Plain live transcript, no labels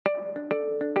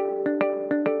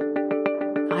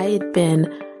I had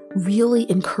been really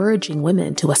encouraging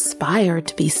women to aspire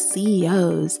to be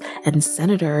CEOs and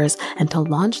senators and to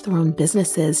launch their own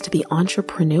businesses, to be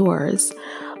entrepreneurs.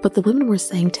 But the women were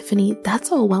saying, Tiffany,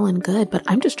 that's all well and good, but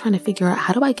I'm just trying to figure out,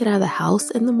 how do I get out of the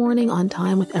house in the morning on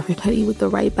time with everybody with the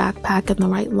right backpack and the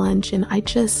right lunch? And I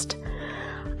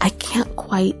can't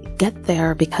quite get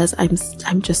there because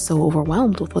I'm just so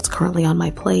overwhelmed with what's currently on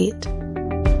my plate.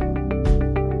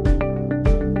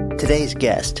 Today's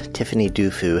guest, Tiffany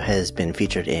Dufu, has been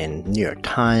featured in New York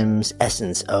Times,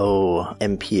 Essence O,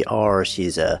 NPR.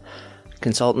 She's a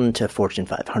consultant to Fortune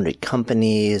 500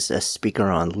 companies, a speaker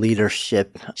on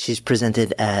leadership. She's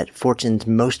presented at Fortune's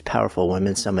Most Powerful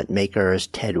Women Summit Makers,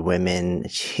 TED Women.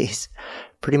 She's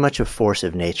pretty much a force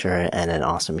of nature and an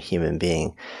awesome human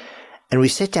being. And we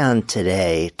sit down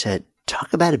today to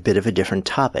talk about a bit of a different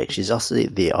topic. She's also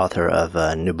the author of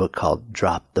a new book called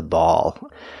Drop the Ball.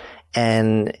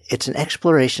 And it's an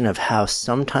exploration of how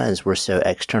sometimes we're so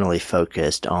externally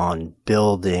focused on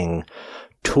building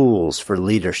tools for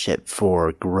leadership,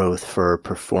 for growth, for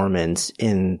performance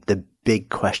in the big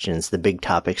questions, the big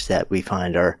topics that we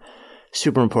find are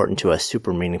super important to us,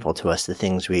 super meaningful to us, the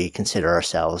things we consider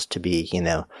ourselves to be,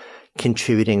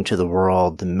 contributing to the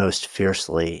world the most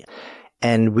fiercely.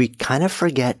 And we kind of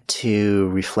forget to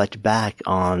reflect back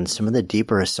on some of the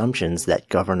deeper assumptions that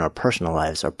govern our personal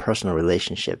lives, our personal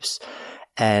relationships,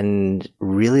 and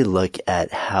really look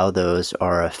at how those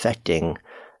are affecting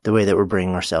the way that we're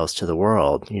bringing ourselves to the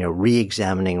world,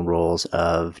 re-examining roles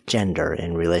of gender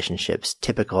in relationships,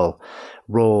 typical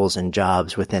roles and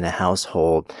jobs within a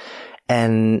household.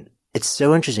 And it's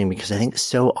so interesting because I think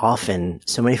so often,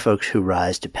 so many folks who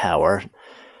rise to power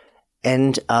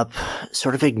end up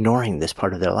sort of ignoring this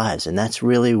part of their lives. And that's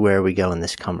really where we go in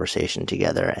this conversation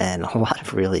together, and a lot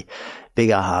of really big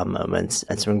aha moments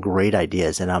and some great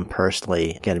ideas that I'm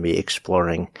personally going to be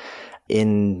exploring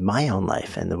in my own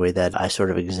life and the way that I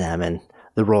sort of examine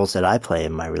the roles that I play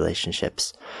in my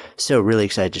relationships. So really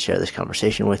excited to share this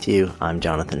conversation with you. I'm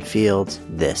Jonathan Fields.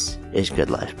 This is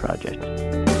Good Life Project.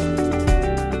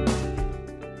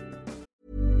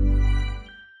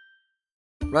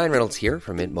 Ryan Reynolds here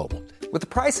from Mint Mobile. With the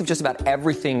price of just about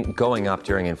everything going up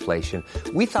during inflation,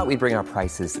 we thought we'd bring our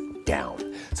prices down.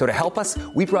 So to help us,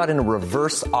 we brought in a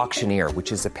reverse auctioneer,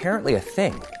 which is apparently a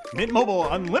thing. Mint Mobile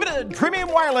Unlimited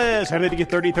Premium Wireless. How to get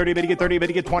 30, 30, bit to get 30, bit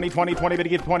to get 20, 20, 20, bit to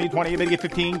get 20, 20, bit to get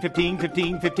 15, 15,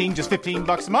 15, 15, just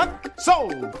 $15 a month?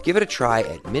 Sold! Give it a try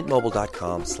at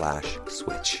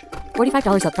mintmobile.com/switch.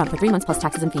 $45 up front for 3 months plus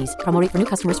taxes and fees. Promo rate for new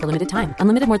customers for limited time.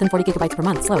 Unlimited more than 40 gigabytes per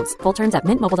month. Slows full terms at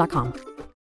mintmobile.com.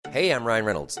 Hey, I'm Ryan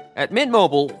Reynolds. At Mint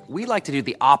Mobile, we like to do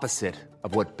the opposite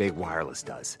of what Big Wireless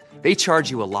does. They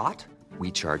charge you a lot, we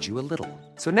charge you a little.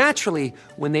 So naturally,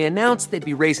 when they announced they'd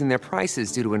be raising their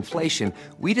prices due to inflation,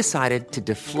 we decided to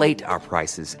deflate our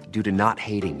prices due to not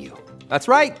hating you. That's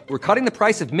right. We're cutting the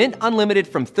price of Mint Unlimited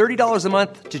from $30 a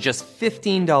month to just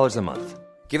 $15 a month.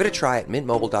 Give it a try at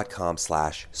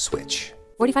mintmobile.com/switch.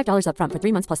 $45 up front for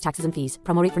 3 months plus taxes and fees.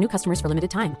 Promo rate for new customers for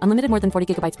limited time. Unlimited more than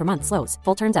 40 gigabytes per month. Slows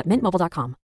full terms at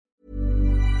mintmobile.com.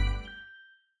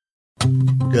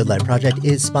 Good Life Project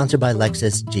is sponsored by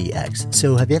Lexus GX.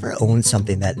 So have you ever owned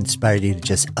something that inspired you to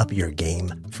just up your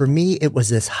game? For me, it was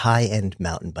this high-end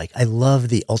mountain bike. I love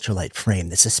the ultralight frame,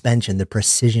 the suspension, the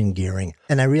precision gearing,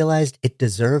 and I realized it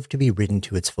deserved to be ridden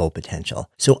to its full potential.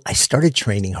 So I started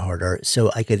training harder so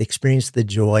I could experience the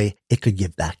joy it could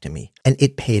give back to me. And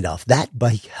it paid off. That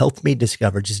bike helped me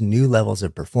discover just new levels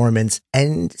of performance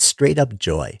and straight up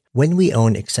joy. When we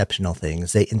own exceptional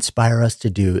things, they inspire us to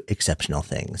do exceptional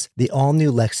things. The all-new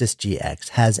Lexus GX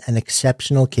has an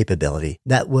exceptional capability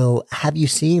that will have you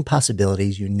seeing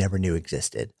possibilities you never knew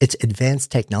existed. Its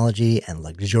advanced technology and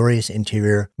luxurious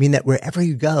interior mean that wherever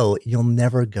you go, you'll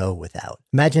never go without.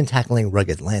 Imagine tackling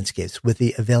rugged landscapes with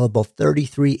the available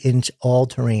 33-inch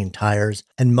all-terrain tires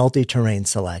and multi-terrain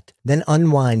select, then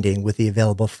unwinding with the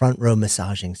available front-row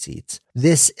massaging seats.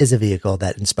 This is a vehicle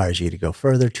that inspires you to go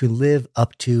further, to live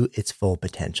up to its full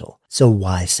potential. So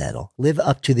why settle? Live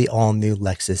up to the all-new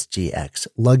Lexus GX.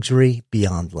 Luxury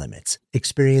beyond limits.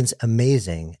 Experience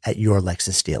amazing at your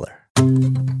Lexus dealer.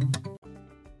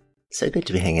 So good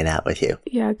to be hanging out with you.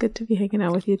 Yeah, good to be hanging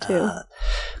out with you too.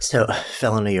 So,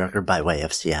 fellow New Yorker by way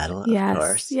of Seattle, yes, of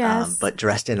course. Yes. But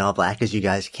dressed in all black, as you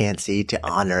guys can't see, to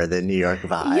honor the New York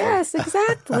vibe. Yes,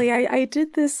 exactly. I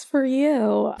did this for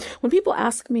you. When people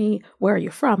ask me, where are you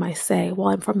from? I say, well,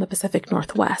 I'm from the Pacific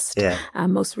Northwest. Yeah.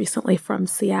 Most recently from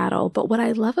Seattle. But what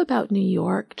I love about New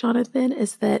York, Jonathan,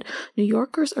 is that New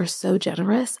Yorkers are so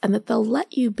generous and that they'll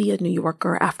let you be a New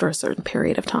Yorker after a certain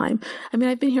period of time. I mean,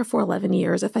 I've been here for 11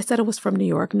 years. If I said I was from New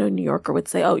York, no New Yorker would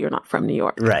say, oh, you're not from New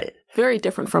York. Right. Very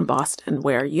different from Boston,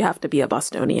 where you have to be a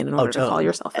Bostonian in order to call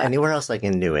yourself that. Anywhere else, like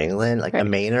in New England, like a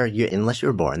Mainer, unless you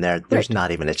were born there, there's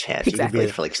not even a chance. Exactly. You could be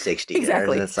there for like 60 years,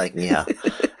 and it's like,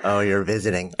 you're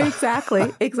visiting.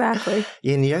 Exactly.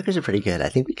 Yeah, New Yorkers are pretty good. I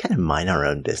think we kind of mind our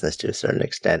own business to a certain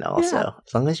extent also. Yeah.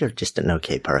 As long as you're just an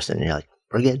okay person, you're like,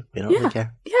 we're good. We don't really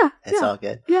care. Yeah. It's all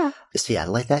good. Yeah. Is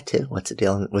Seattle like that too? What's the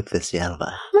deal with the Seattle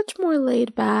vibe? Much more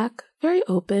laid back, very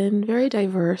open, very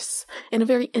diverse in a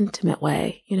very intimate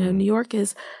way. New York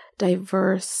is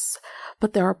diverse,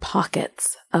 but there are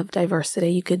pockets of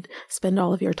diversity. You could spend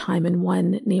all of your time in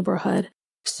one neighborhood.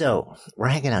 So we're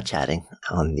hanging out chatting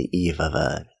on the eve of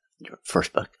your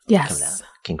first book coming out.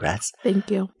 Congrats. Thank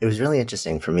you. It was really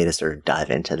interesting for me to sort of dive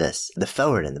into this. The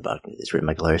foreword in the book is written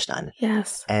by Gloria Steinem.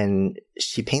 Yes. And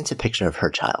she paints a picture of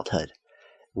her childhood,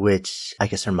 which I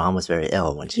guess her mom was very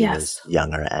ill when she was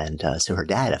younger. And so her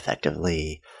dad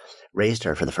effectively raised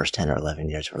her for the first 10 or 11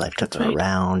 years of her life, took her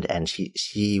around, and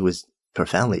she was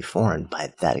profoundly formed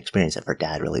by that experience of her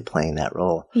dad really playing that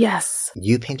role. Yes.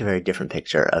 You paint a very different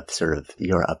picture of sort of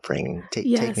your upbringing. Take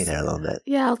me there a little bit.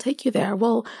 Yeah, I'll take you there.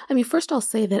 Well, first I'll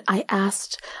say that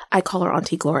I call her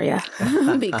Auntie Gloria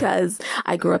because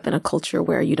I grew up in a culture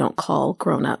where you don't call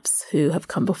grown-ups who have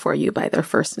come before you by their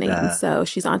first name. So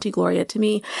she's Auntie Gloria to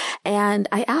me. And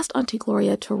I asked Auntie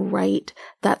Gloria to write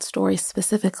that story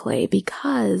specifically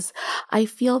because I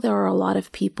feel there are a lot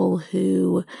of people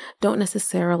who don't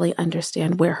necessarily understand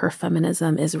where her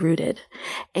feminism is rooted.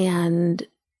 And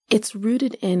it's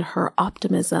rooted in her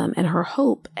optimism and her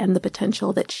hope and the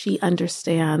potential that she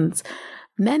understands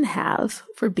men have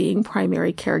for being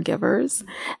primary caregivers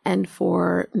and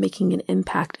for making an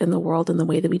impact in the world in the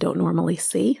way that we don't normally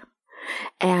see.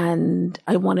 And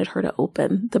I wanted her to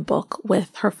open the book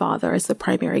with her father as the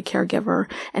primary caregiver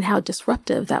and how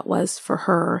disruptive that was for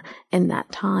her in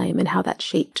that time and how that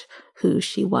shaped who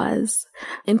she was,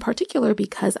 in particular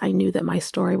because I knew that my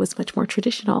story was much more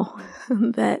traditional,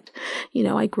 that,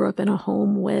 I grew up in a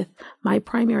home with my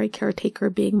primary caretaker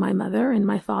being my mother and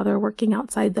my father working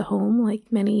outside the home like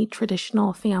many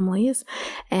traditional families,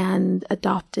 and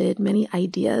adopted many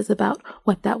ideas about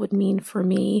what that would mean for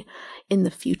me in the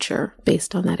future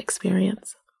based on that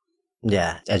experience.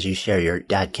 Yeah. As you share, your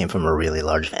dad came from a really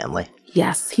large family.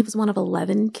 Yes, he was one of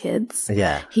 11 kids.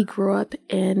 Yeah. He grew up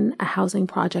in a housing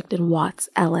project in Watts,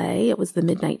 LA. It was the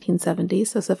mid-1970s,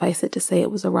 so suffice it to say it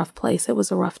was a rough place. It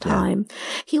was a rough time. Yeah.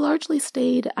 He largely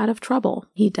stayed out of trouble.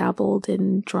 He dabbled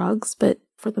in drugs, but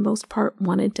for the most part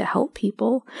wanted to help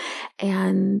people.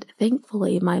 And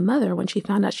thankfully, my mother, when she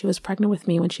found out she was pregnant with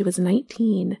me when she was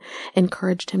 19,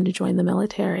 encouraged him to join the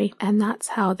military. And that's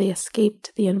how they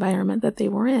escaped the environment that they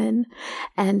were in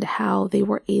and how they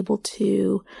were able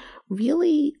to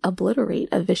really obliterate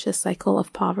a vicious cycle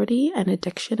of poverty and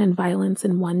addiction and violence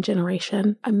in one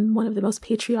generation. I'm one of the most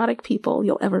patriotic people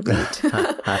you'll ever meet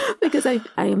because I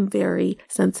am very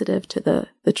sensitive to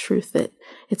the truth that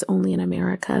it's only in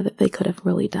America that they could have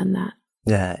really done that.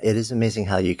 Yeah, it is amazing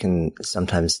how you can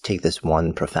sometimes take this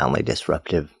one profoundly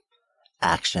disruptive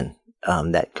action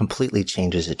that completely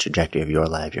changes the trajectory of your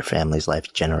life, your family's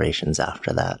life, generations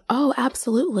after that. Oh,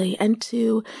 absolutely. And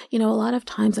to, a lot of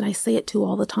times, and I say it too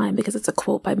all the time because it's a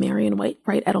quote by Marion Wright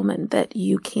Edelman, that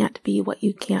you can't be what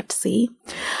you can't see.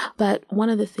 But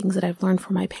one of the things that I've learned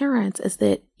from my parents is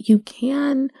that you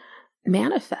can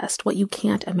manifest what you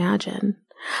can't imagine.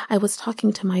 I was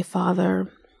talking to my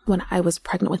father when I was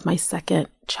pregnant with my second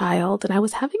child, and I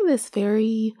was having this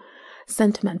very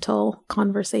sentimental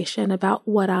conversation about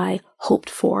what I hoped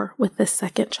for with this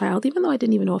second child, even though I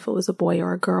didn't even know if it was a boy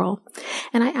or a girl.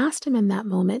 And I asked him in that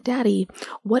moment, Daddy,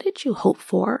 what did you hope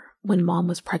for when Mom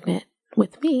was pregnant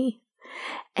with me?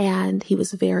 And he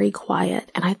was very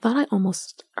quiet, and I thought I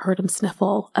almost heard him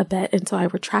sniffle a bit. And so I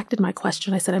retracted my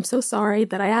question. I said, I'm so sorry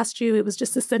that I asked you. It was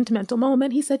just a sentimental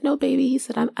moment. He said, no, baby. He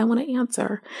said, I want to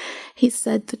answer. He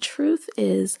said, the truth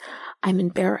is, I'm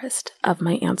embarrassed of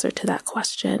my answer to that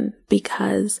question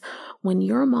because when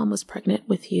your mom was pregnant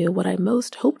with you, what I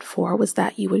most hoped for was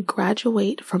that you would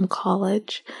graduate from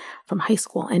college, from high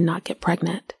school, and not get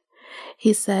pregnant.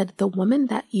 He said, the woman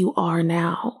that you are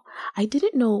now, I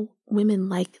didn't know women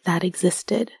like that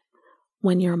existed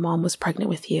when your mom was pregnant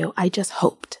with you. I just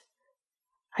hoped.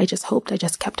 I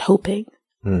just kept hoping.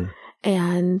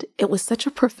 And it was such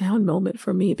a profound moment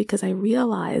for me because I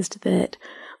realized that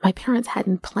my parents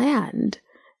hadn't planned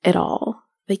it all.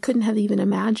 They couldn't have even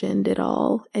imagined it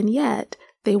all. And yet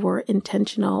they were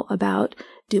intentional about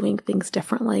doing things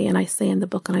differently. And I say in the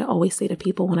book, and I always say to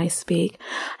people when I speak,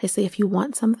 I say, if you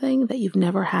want something that you've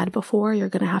never had before, you're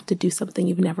going to have to do something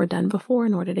you've never done before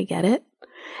in order to get it.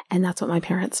 And that's what my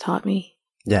parents taught me.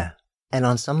 Yeah. And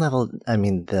on some level, I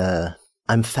mean,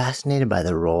 I'm fascinated by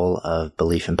the role of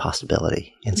belief in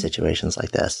possibility in situations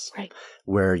like this, Right.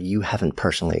 where you haven't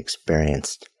personally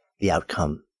experienced the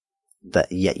outcome, but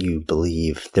yet you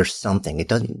believe there's something. It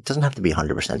doesn't have to be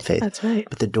 100% faith. That's right.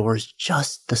 But the door is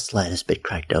just the slightest bit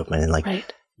cracked open, and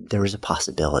Right. there is a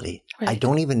possibility. Right. I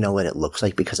don't even know what it looks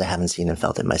like because I haven't seen and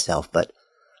felt it myself, but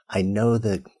I know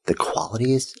the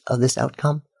qualities of this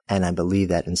outcome. And I believe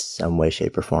that in some way,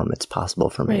 shape, or form, it's possible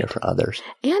for me or for others.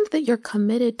 And that you're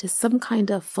committed to some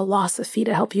kind of philosophy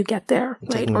to help you get there,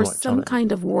 right? Or some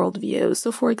kind of worldview.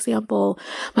 So, for example,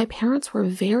 my parents were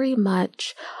very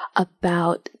much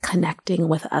about connecting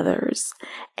with others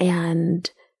and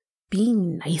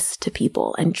being nice to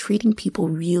people and treating people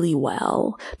really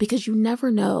well, because you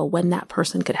never know when that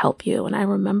person could help you. And I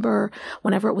remember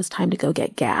whenever it was time to go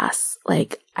get gas,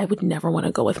 I would never want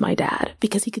to go with my dad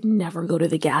because he could never go to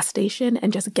the gas station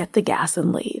and just get the gas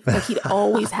and leave. He'd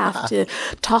always have to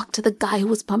talk to the guy who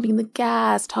was pumping the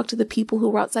gas, talk to the people who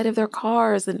were outside of their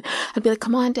cars. And I'd be like,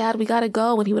 come on, Dad, we got to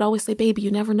go. And he would always say, baby,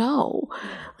 you never know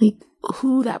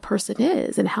who that person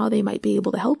is and how they might be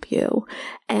able to help you.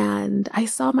 And I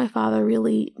saw my father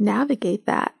really navigate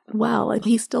that well. And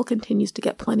he still continues to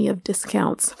get plenty of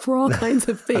discounts for all kinds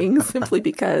of things simply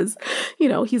because,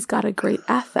 he's got a great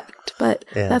affect. But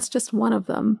that's just one of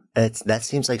them. That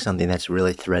seems like something that's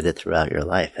really threaded throughout your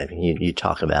life. I mean, you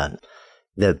talk about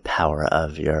the power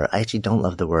of I actually don't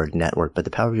love the word network, but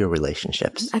the power of your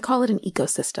relationships. I call it an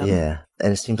ecosystem. Yeah.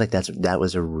 And it seems like that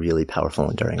was a really powerful,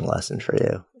 enduring lesson for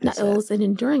you. It was an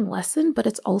enduring lesson, but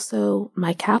it's also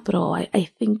my capital. I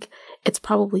think it's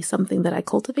probably something that I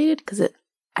cultivated because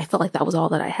I felt like that was all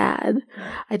that I had.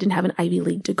 I didn't have an Ivy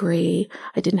League degree.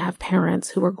 I didn't have parents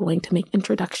who were going to make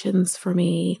introductions for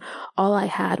me. All I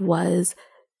had was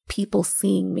people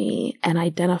seeing me and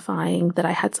identifying that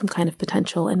I had some kind of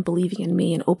potential and believing in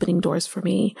me and opening doors for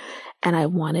me. And I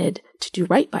wanted to do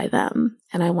right by them.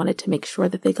 And I wanted to make sure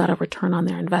that they got a return on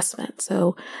their investment.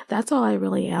 So that's all I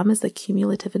really am, is the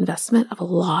cumulative investment of a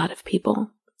lot of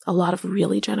people, a lot of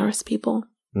really generous people.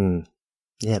 Mm.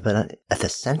 Yeah, but at the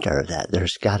center of that,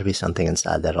 there's got to be something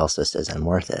inside that also says I'm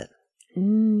worth it.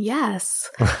 Yes.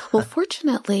 Well,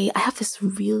 fortunately, I have this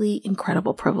really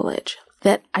incredible privilege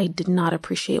that I did not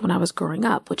appreciate when I was growing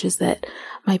up, which is that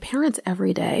my parents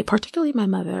every day, particularly my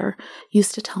mother,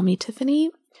 used to tell me,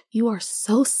 Tiffany, you are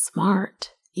so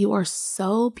smart. You are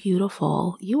so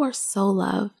beautiful. You are so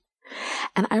loved.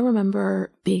 And I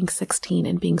remember being 16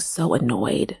 and being so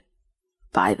annoyed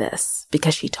by this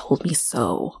because she told me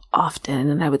so often.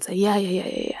 And I would say,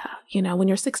 yeah. When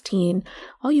you're 16,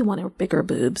 all you want are bigger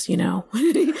boobs, you don't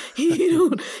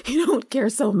care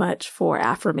so much for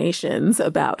affirmations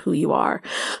about who you are.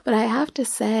 But I have to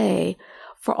say,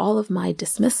 for all of my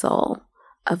dismissal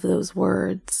of those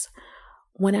words,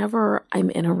 whenever I'm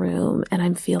in a room and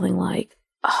I'm feeling like,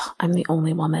 oh, I'm the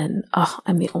only woman, oh,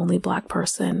 I'm the only Black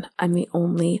person, I'm the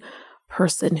only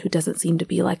person who doesn't seem to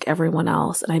be like everyone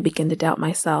else, and I begin to doubt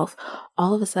myself,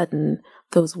 all of a sudden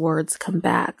those words come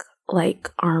back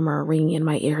like armor ringing in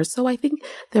my ears. So I think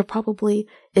there probably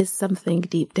is something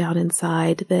deep down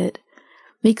inside that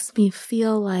makes me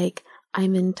feel like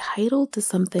I'm entitled to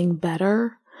something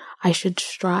better. I should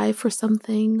strive for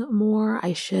something more.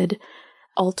 I should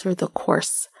alter the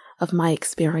course of my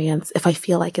experience if I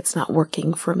feel like it's not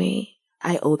working for me.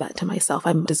 I owe that to myself.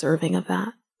 I'm deserving of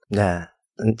that. Yeah.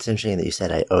 It's interesting that you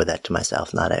said I owe that to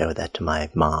myself, not I owe that to my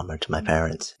mom or to my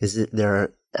parents.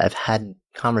 I've had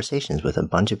conversations with a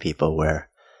bunch of people where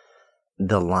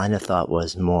the line of thought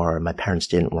was more, my parents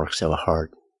didn't work so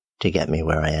hard to get me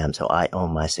where I am, so I owe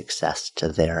my success to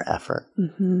their effort.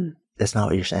 Mm-hmm. That's not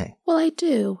what you're saying. Well, I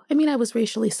do. I mean, I was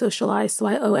racially socialized, so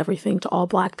I owe everything to all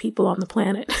Black people on the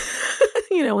planet,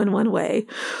 in one way.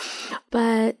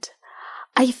 But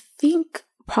I think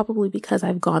probably because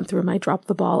I've gone through my drop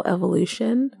the ball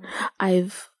evolution,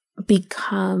 I've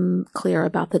become clear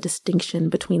about the distinction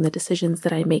between the decisions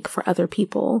that I make for other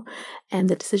people and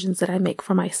the decisions that I make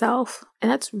for myself.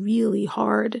 And that's really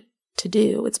hard to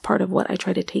do. It's part of what I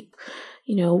try to take,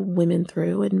 women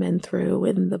through and men through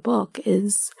in the book,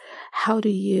 is how do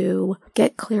you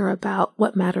get clear about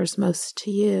what matters most to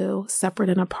you, separate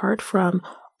and apart from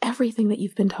everything that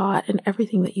you've been taught and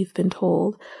everything that you've been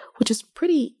told, which is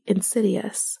pretty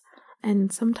insidious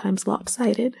and sometimes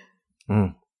lopsided.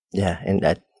 Yeah, and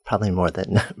that probably more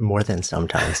than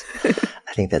sometimes.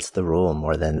 I think that's the rule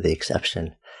more than the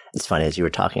exception. It's funny, as you were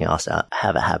talking, also I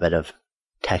have a habit of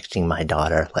texting my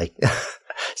daughter, like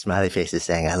smiley faces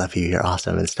saying, I love you, you're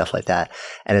awesome, and stuff like that.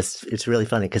 And it's really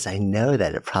funny because I know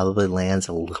that it probably lands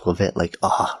a little bit like,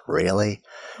 oh, really?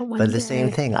 But the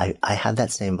same thing, I have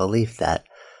that same belief that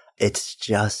it's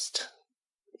just,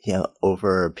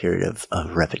 over a period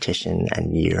of repetition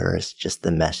and years, just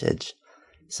the message,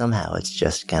 somehow it's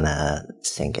just gonna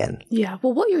sink in. Yeah.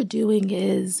 Well, what you're doing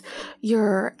is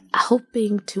you're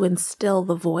helping to instill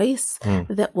the voice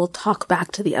that will talk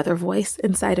back to the other voice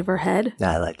inside of her head.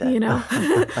 I like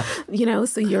that.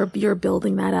 So you're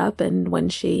building that up. And when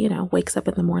she, wakes up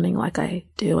in the morning like I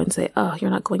do and say, oh, you're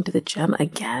not going to the gym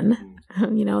again.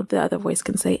 The other voice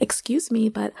can say, excuse me,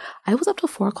 but I was up till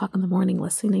 4:00 in the morning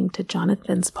listening to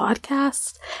Jonathan's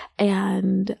podcast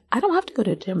and I don't have to go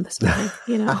to the gym this morning,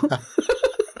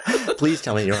 Please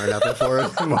tell me you weren't up at 4 in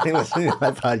the morning listening to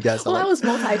my podcast. Well, I was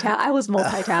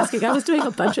multitasking. I was doing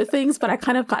a bunch of things, but I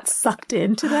kind of got sucked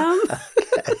into them.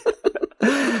 Okay.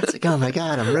 It's like, oh my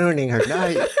God, I'm ruining her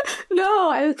night.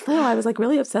 No, I was like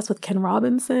really obsessed with Ken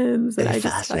Robinson's. And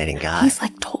Fascinating guy.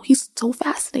 He's so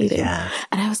fascinating. Yeah.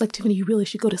 And I was like, Tiffany, you really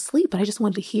should go to sleep. But I just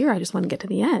wanted to hear. I just wanted to get to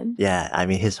the end. Yeah. I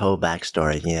mean, his whole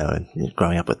backstory,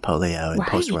 growing up with polio and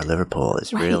post-war Liverpool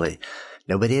is really,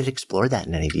 nobody had explored that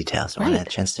in any detail. So when I had a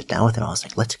chance to sit down with him, I was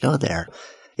like, let's go there.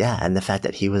 Yeah. And the fact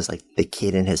that he was like the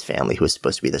kid in his family who was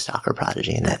supposed to be the soccer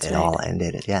prodigy and that it all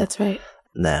ended. Yeah. That's right.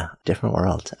 No, different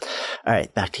world. All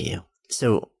right, back to you.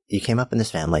 So you came up in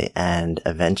this family and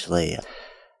eventually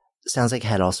sounds like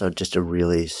had also just a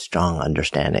really strong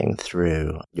understanding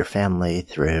through your family,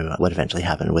 through what eventually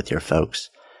happened with your folks,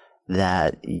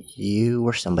 that you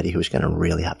were somebody who was going to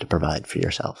really have to provide for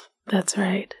yourself. That's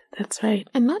right. That's right.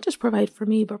 And not just provide for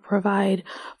me, but provide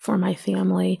for my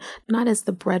family, not as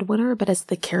the breadwinner, but as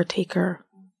the caretaker.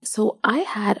 So I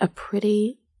had a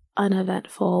pretty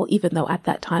uneventful, even though at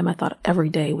that time I thought every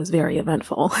day was very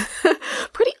eventful,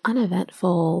 pretty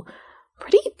uneventful,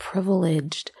 pretty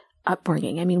privileged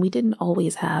upbringing. I mean, we didn't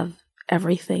always have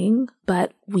everything,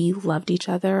 but we loved each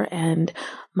other. And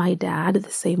my dad, the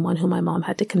same one who my mom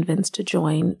had to convince to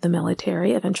join the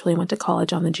military, eventually went to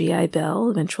college on the GI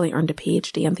Bill, eventually earned a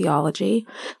PhD in theology.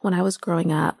 When I was growing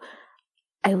up,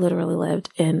 I literally lived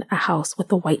in a house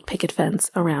with a white picket fence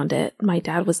around it. My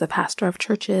dad was the pastor of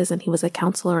churches and he was a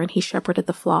counselor and he shepherded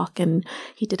the flock and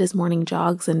he did his morning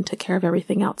jogs and took care of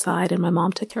everything outside. And my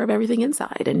mom took care of everything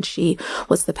inside and she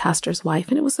was the pastor's wife.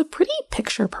 And it was a pretty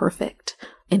picture perfect,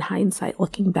 in hindsight,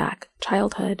 looking back,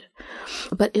 childhood.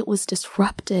 But it was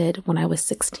disrupted when I was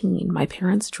 16. My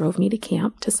parents drove me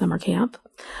to summer camp,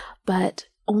 but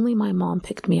only my mom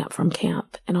picked me up from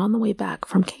camp. And on the way back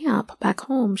from camp, back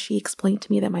home, she explained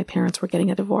to me that my parents were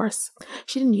getting a divorce.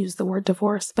 She didn't use the word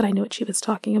divorce, but I knew what she was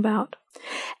talking about.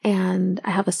 And I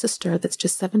have a sister that's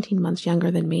just 17 months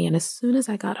younger than me. And as soon as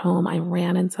I got home, I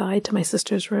ran inside to my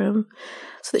sister's room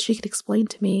so that she could explain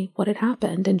to me what had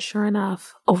happened. And sure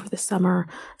enough, over the summer,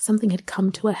 something had come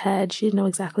to a head. She didn't know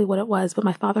exactly what it was, but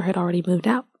my father had already moved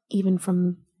out, even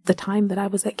from the time that I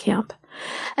was at camp.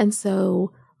 And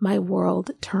so my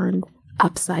world turned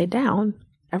upside down.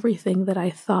 Everything that I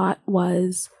thought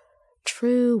was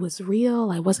true, was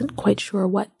real. I wasn't quite sure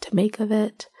what to make of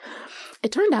it.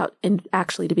 It turned out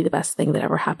actually to be the best thing that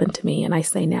ever happened to me. And I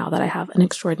say now that I have an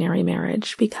extraordinary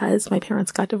marriage because my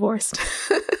parents got divorced.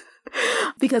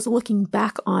 Because looking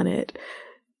back on it,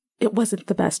 it wasn't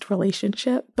the best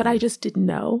relationship, but I just didn't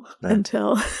know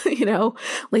until,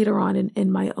 later on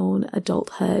in my own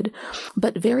adulthood.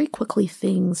 But very quickly,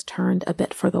 things turned a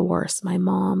bit for the worse. My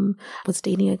mom was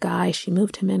dating a guy. She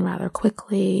moved him in rather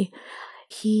quickly.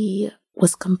 He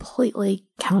was completely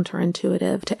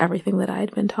counterintuitive to everything that I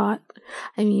had been taught.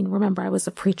 I mean, remember, I was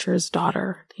a preacher's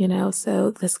daughter, so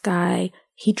this guy,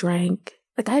 he drank.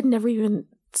 Like, I had never even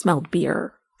smelled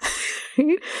beer.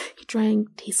 He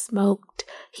drank, he smoked,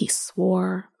 he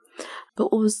swore.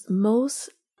 But what was most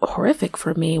horrific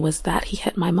for me was that he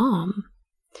hit my mom.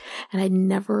 And I'd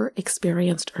never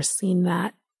experienced or seen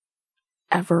that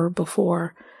ever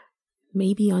before,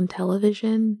 maybe on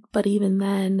television. But even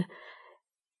then,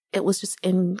 it was just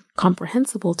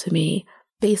incomprehensible to me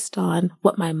based on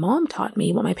what my mom taught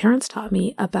me, what my parents taught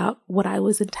me about what I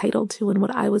was entitled to and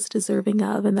what I was deserving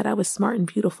of, and that I was smart and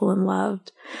beautiful and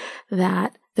loved,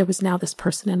 that there was now this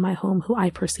person in my home who I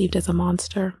perceived as a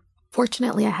monster.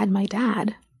 Fortunately, I had my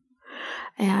dad,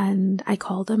 and I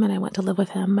called him and I went to live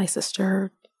with him. My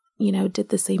sister, did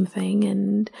the same thing,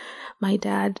 and my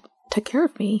dad took care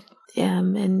of me,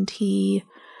 and he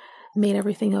made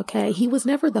everything okay. He was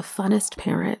never the funnest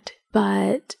parent,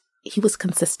 but he was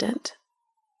consistent.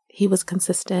 He was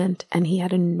consistent, and he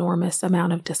had an enormous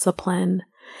amount of discipline,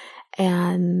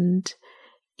 and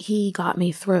he got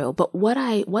me through. But what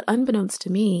unbeknownst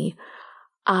to me,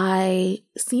 I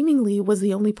seemingly was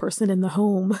the only person in the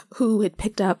home who had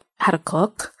picked up how to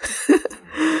cook,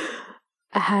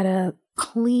 how to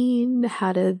clean,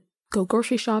 how to go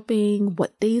grocery shopping,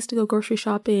 what days to go grocery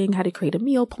shopping, how to create a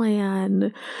meal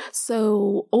plan.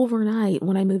 So overnight,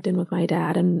 when I moved in with my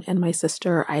dad and my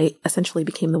sister, I essentially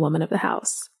became the woman of the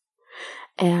house.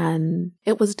 And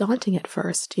it was daunting at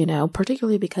first,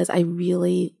 particularly because I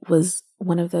really was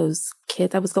one of those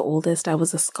kids. I was the oldest. I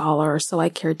was a scholar. So I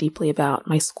cared deeply about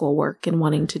my schoolwork and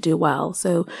wanting to do well.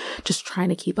 So just trying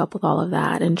to keep up with all of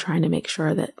that and trying to make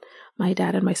sure that my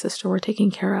dad and my sister were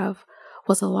taken care of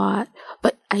was a lot.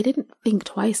 But I didn't think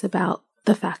twice about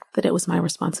the fact that it was my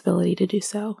responsibility to do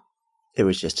so. It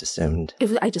was just assumed.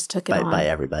 I just took it on. By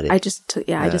everybody. I just took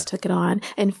it on.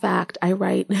 In fact, I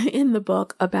write in the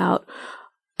book about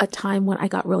a time when I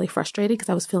got really frustrated because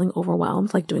I was feeling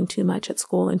overwhelmed, like doing too much at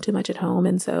school and too much at home.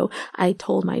 And so I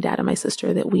told my dad and my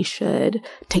sister that we should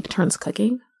take turns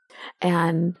cooking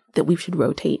and that we should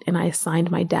rotate. And I assigned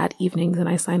my dad evenings and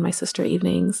I assigned my sister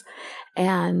evenings.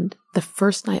 And the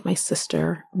first night my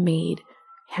sister made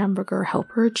hamburger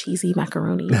helper cheesy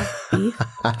macaroni beef.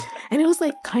 And it was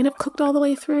like kind of cooked all the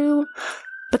way through.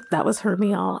 But that was her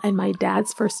meal. And my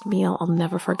dad's first meal, I'll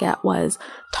never forget, was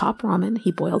top ramen.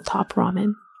 He boiled top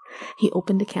ramen. He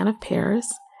opened a can of pears.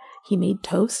 He made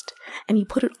toast. And he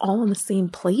put it all on the same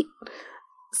plate.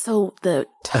 So the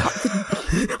top,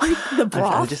 the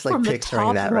broth I'm just like from picturing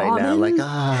the top that ramen, right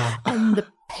now. Like, and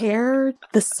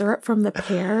the syrup from the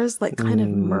pears, like kind of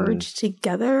merged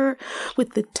together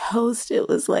with the toast. It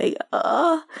was like,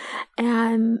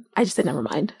 and I just said, never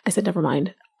mind.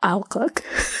 I'll cook.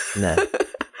 No.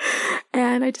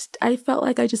 And I felt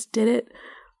like I just did it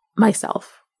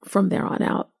myself from there on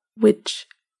out, which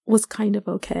was kind of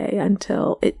okay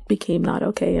until it became not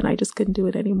okay and I just couldn't do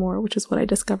it anymore, which is what I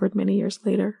discovered many years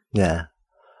later. Yeah.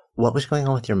 What was going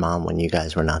on with your mom when you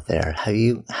guys were not there? Have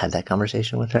you had that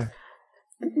conversation with her?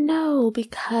 No,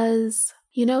 because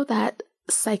that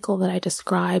cycle that I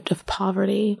described of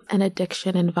poverty and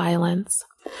addiction and violence,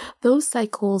 those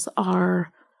cycles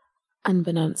are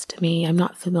unbeknownst to me. I'm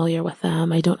not familiar with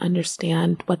them. I don't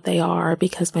understand what they are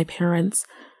because my parents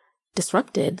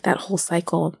disrupted that whole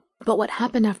cycle. But what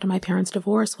happened after my parents'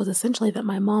 divorce was essentially that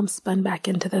my mom spun back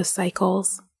into those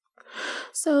cycles.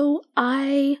 So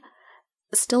I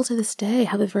still to this day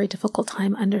have a very difficult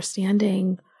time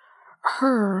understanding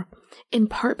her, in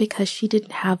part because she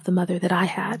didn't have the mother that I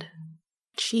had.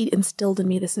 She instilled in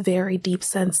me this very deep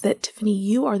sense that, Tiffany,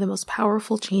 you are the most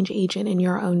powerful change agent in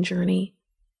your own journey.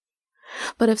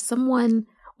 But if someone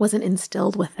wasn't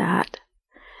instilled with that,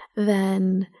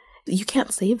 then you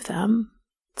can't save them.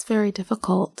 It's very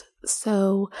difficult.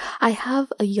 So I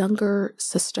have a younger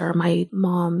sister. My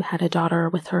mom had a daughter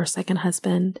with her second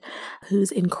husband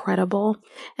who's incredible.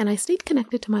 And I stayed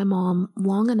connected to my mom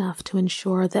long enough to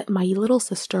ensure that my little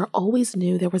sister always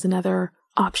knew there was another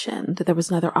option, that there was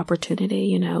another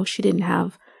opportunity. She didn't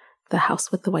have the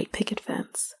house with the white picket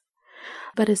fence.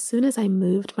 But as soon as I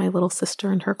moved my little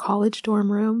sister in her college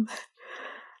dorm room,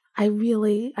 I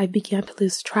began to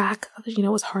lose track. It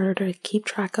was harder to keep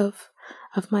track of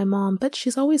my mom, but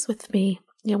she's always with me.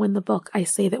 In the book, I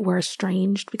say that we're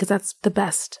estranged because that's the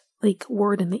best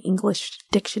word in the English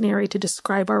dictionary to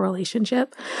describe our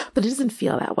relationship. But it doesn't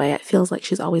feel that way. It feels like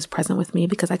she's always present with me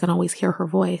because I can always hear her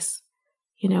voice,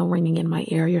 ringing in my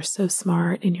ear. You're so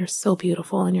smart and you're so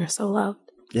beautiful and you're so loved.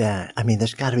 Yeah. I mean,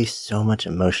 there's got to be so much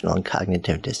emotional and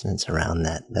cognitive dissonance around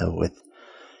that, though, with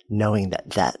knowing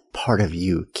that part of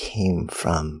you came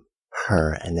from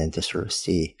her and then to sort of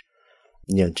see,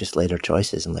 just later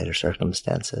choices and later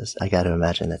circumstances. I got to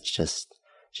imagine that's just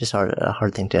a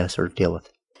hard thing to sort of deal with.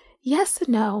 Yes and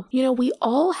no. We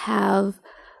all have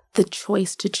the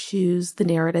choice to choose the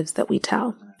narratives that we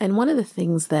tell. And one of the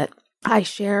things that I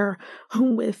share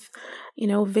with,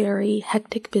 very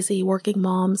hectic, busy working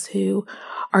moms who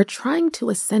are trying to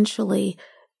essentially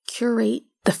curate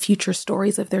the future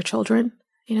stories of their children.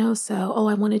 I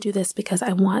want to do this because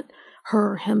I want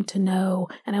her or him to know,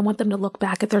 and I want them to look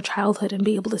back at their childhood and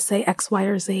be able to say X, Y,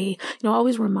 or Z.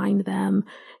 Always remind them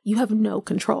you have no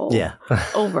control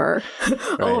over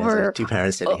like two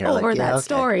parents sitting here over that okay.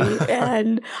 story.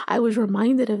 And I was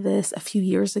reminded of this a few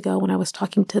years ago when I was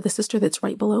talking to the sister that's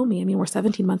right below me. I mean, we're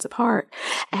 17 months apart,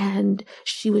 and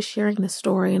she was sharing this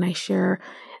story, and I share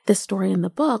this story in the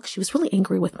book. She was really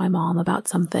angry with my mom about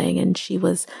something, and she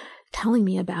was telling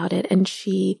me about it, and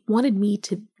she wanted me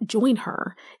to join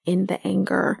her in the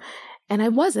anger. And I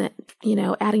wasn't,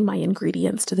 adding my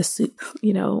ingredients to the soup,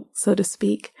 so to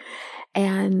speak.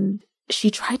 And she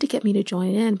tried to get me to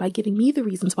join in by giving me the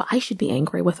reasons why I should be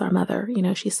angry with our mother.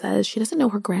 She says she doesn't know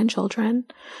her grandchildren.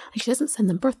 She doesn't send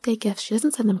them birthday gifts. She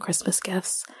doesn't send them Christmas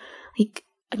gifts.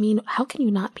 How can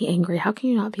you not be angry? How can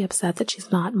you not be upset that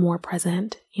she's not more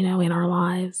present, in our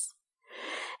lives?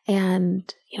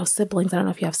 And, siblings, I don't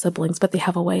know if you have siblings, but they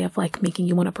have a way of like making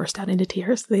you want to burst out into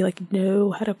tears. They like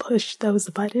know how to push those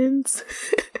buttons.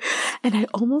 And I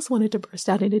almost wanted to burst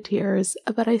out into tears,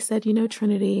 but I said,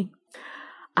 Trinity,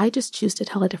 I just choose to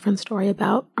tell a different story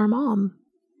about our mom.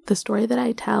 The story that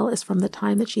I tell is from the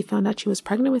time that she found out she was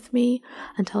pregnant with me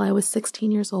until I was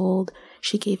 16 years old.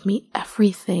 She gave me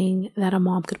everything that a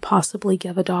mom could possibly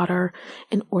give a daughter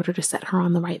in order to set her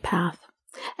on the right path.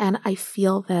 And I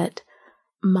feel that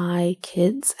my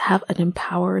kids have an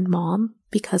empowered mom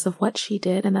because of what she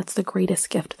did. And that's the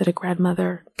greatest gift that a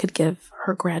grandmother could give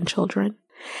her grandchildren.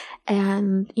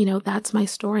 And, that's my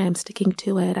story. I'm sticking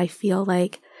to it. I feel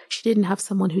like she didn't have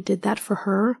someone who did that for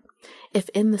her. If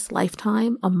in this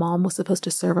lifetime a mom was supposed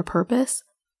to serve a purpose,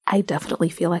 I definitely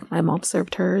feel like my mom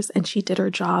served hers, and she did her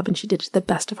job and she did it to the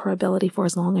best of her ability for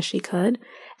as long as she could.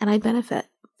 And I benefit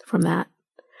from that.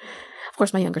 Of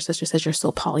course, my younger sister says you're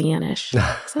so Pollyannish.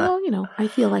 So, I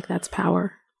feel like that's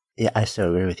power. Yeah, I so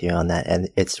agree with you on that. And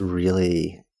it's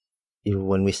really,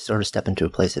 when we sort of step into a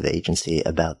place of agency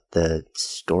about the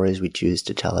stories we choose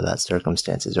to tell about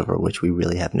circumstances over which we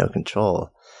really have no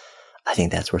control, I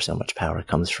think that's where so much power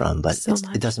comes from. But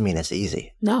it doesn't mean it's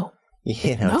easy. No.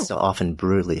 It's still often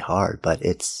brutally hard, but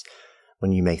it's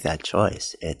when you make that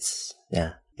choice, it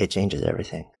changes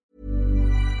everything.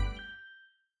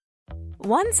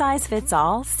 One size fits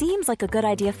all seems like a good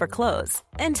idea for clothes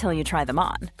until you try them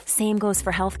on. Same goes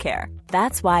for healthcare.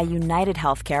 That's why United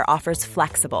Healthcare offers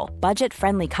flexible,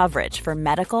 budget-friendly coverage for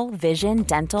medical, vision,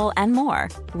 dental, and more.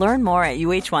 Learn more at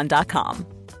uh1.com.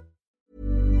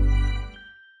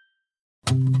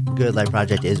 Good Life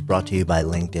Project is brought to you by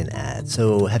LinkedIn Ads.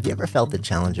 So have you ever felt the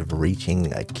challenge of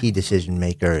reaching a key decision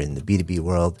maker in the B2B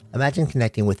world? Imagine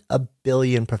connecting with 1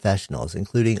 billion professionals,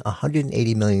 including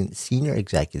 180 million senior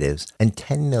executives and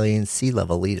 10 million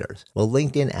C-level leaders. Well,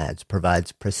 LinkedIn Ads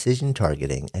provides precision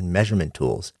targeting and measurement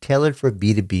tools tailored for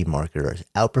B2B marketers,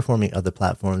 outperforming other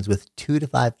platforms with 2 to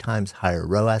 5 times higher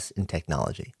ROAS in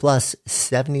technology. Plus,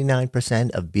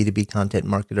 79% of B2B content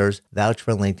marketers vouch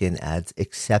for LinkedIn Ads'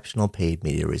 exceptional paid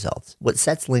media results. What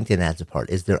sets LinkedIn Ads apart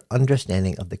is their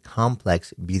understanding of the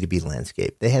complex B2B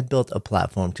landscape. They have built a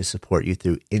platform to support you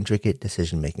through intricate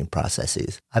decision-making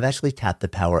processes. I've actually tapped the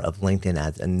power of LinkedIn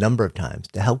Ads a number of times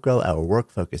to help grow our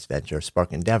work-focused venture,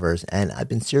 Spark Endeavors, and I've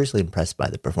been seriously impressed by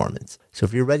the performance. So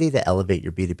if you're ready to elevate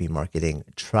your B2B marketing,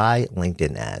 try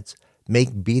LinkedIn Ads.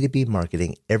 Make B2B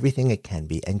marketing everything it can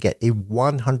be and get a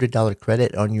 $100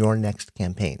 credit on your next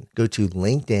campaign. Go to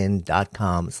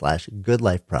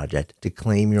linkedin.com/goodlifeproject to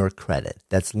claim your credit.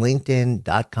 That's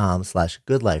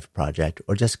linkedin.com/goodlifeproject,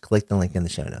 or just click the link in the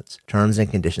show notes. Terms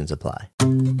and conditions apply.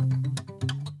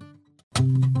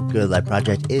 Good Life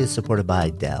Project is supported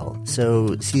by Dell.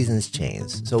 So seasons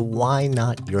change. So why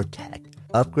not your tech?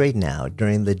 Upgrade now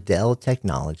during the Dell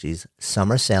Technologies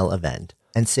Summer Sale event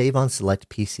and save on select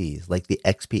PCs like the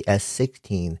XPS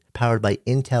 16 powered by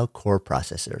Intel Core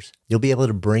processors. You'll be able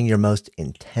to bring your most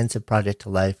intensive project to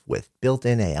life with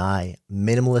built-in AI,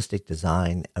 minimalistic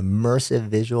design, immersive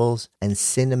visuals, and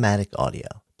cinematic audio.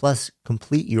 Plus,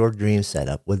 complete your dream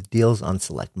setup with deals on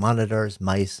select monitors,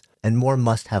 mice, and more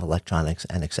must-have electronics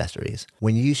and accessories.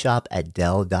 When you shop at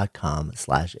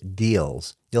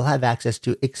Dell.com/deals, you'll have access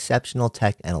to exceptional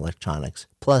tech and electronics,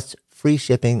 plus free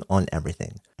shipping on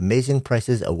everything. Amazing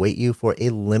prices await you for a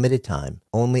limited time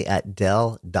only at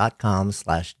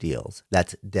Dell.com/deals.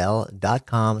 That's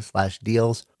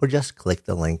Dell.com/deals, or just click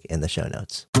the link in the show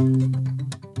notes.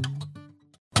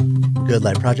 Good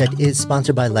Life Project is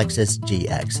sponsored by Lexus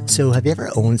GX. So have you ever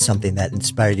owned something that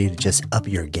inspired you to just up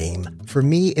your game? For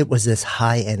me, it was this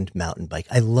high-end mountain bike.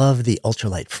 I love the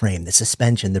ultralight frame, the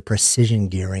suspension, the precision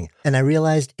gearing, and I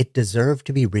realized it deserved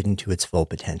to be ridden to its full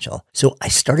potential. So I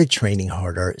started training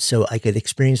harder so I could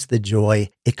experience the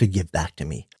joy it could give back to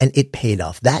me. And it paid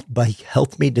off. That bike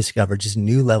helped me discover just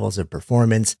new levels of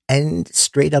performance and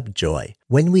straight up joy.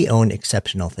 When we own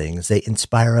exceptional things, they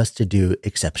inspire us to do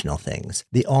exceptional things.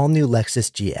 The all-new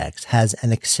Lexus GX has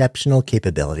an exceptional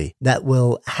capability that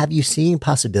will have you seeing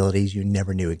possibilities you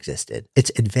never knew existed.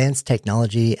 Its advanced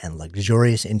technology and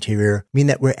luxurious interior mean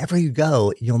that wherever you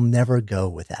go, you'll never go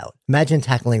without. Imagine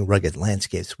tackling rugged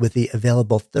landscapes with the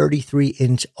available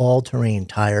 33-inch all-terrain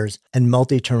tires and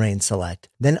multi-terrain select,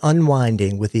 then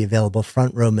unwinding with the available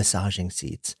front-row massaging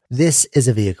seats. This is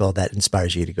a vehicle that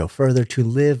inspires you to go further, to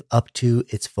live up to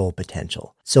its full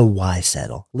potential. So why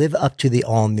settle? Live up to the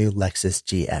all-new Lexus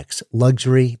GX,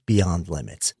 luxury beyond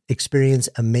limits. Experience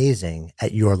amazing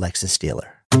at your Lexus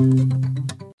dealer.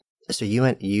 So you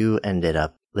ended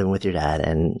up living with your dad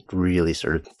and really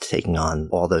sort of taking on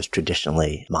all those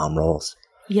traditionally mom roles.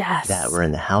 Yes. that were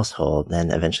in the household. Then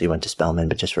eventually went to Spelman,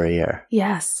 but just for a year.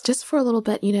 Yes, just for a little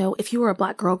bit. If you were a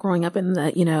Black girl growing up in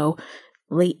the,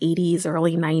 late 80s,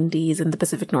 early 90s in the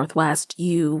Pacific Northwest,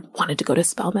 you wanted to go to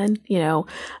Spelman.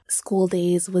 School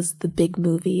Days was the big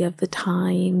movie of the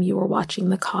time. You were watching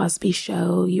The Cosby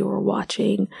Show. You were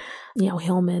watching,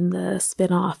 Hillman, the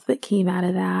spinoff that came out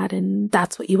of that. And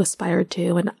that's what you aspired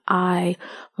to. And I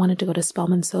wanted to go to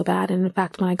Spelman so bad. And in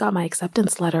fact, when I got my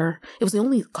acceptance letter, it was the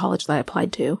only college that I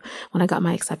applied to. When I got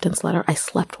my acceptance letter, I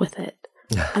slept with it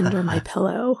under my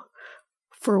pillow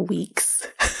for weeks.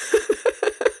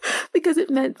 Because it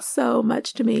meant so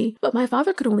much to me. But my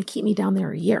father could only keep me down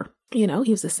there a year. He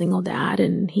was a single dad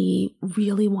and he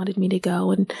really wanted me to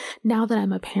go. And now that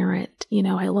I'm a parent,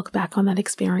 I look back on that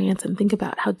experience and think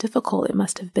about how difficult it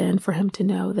must have been for him to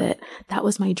know that that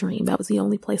was my dream. That was the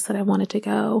only place that I wanted to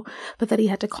go. But that he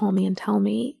had to call me and tell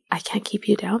me, I can't keep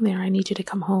you down there. I need you to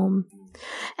come home.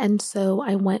 And so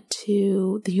I went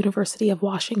to the University of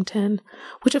Washington,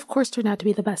 which of course turned out to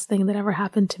be the best thing that ever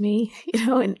happened to me,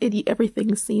 and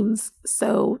everything seems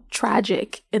so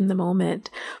tragic in the moment,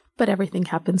 but everything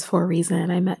happens for a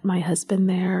reason. I met my husband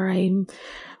there. I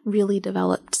really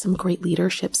developed some great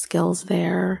leadership skills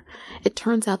there. It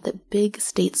turns out that big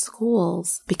state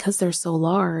schools, because they're so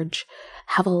large,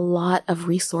 have a lot of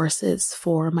resources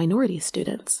for minority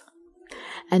students.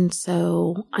 And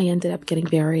so I ended up getting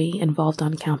very involved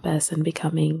on campus and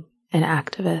becoming an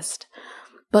activist,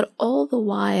 but all the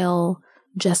while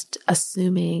just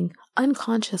assuming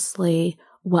unconsciously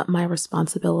what my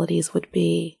responsibilities would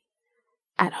be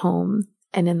at home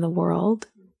and in the world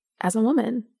as a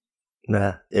woman.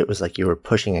 It was like you were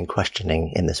pushing and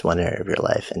questioning in this one area of your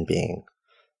life and being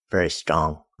very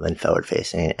strong and forward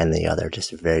facing, and the other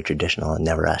just very traditional and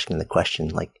never asking the question,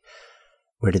 like,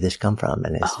 where did this come from?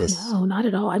 And No, not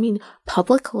at all. I mean,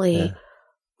 publicly,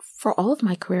 for all of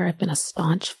my career, I've been a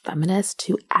staunch feminist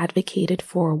who advocated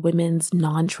for women's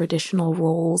non-traditional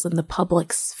roles in the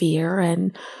public sphere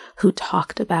and who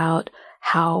talked about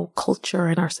how culture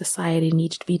and our society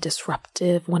needs to be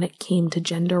disruptive when it came to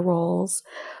gender roles.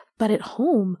 But at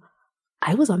home,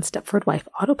 I was on Stepford Wife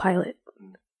autopilot.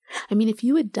 I mean, if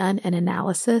you had done an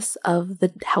analysis of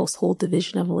the household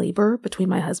division of labor between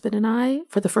my husband and I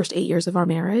for the first 8 years of our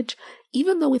marriage,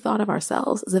 even though we thought of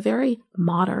ourselves as a very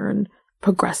modern,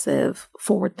 progressive,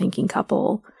 forward-thinking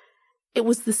couple, it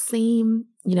was the same,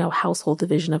 household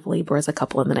division of labor as a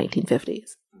couple in the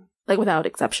 1950s, like without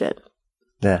exception.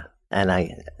 Yeah.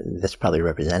 And that's probably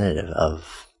representative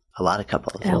of a lot of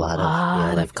couples, a lot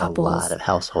of couples, a lot of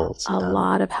households. A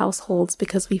lot of households,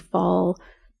 because we fall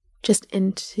just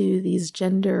into these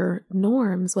gender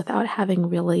norms without having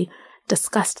really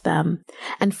discussed them.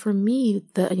 And for me,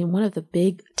 one of the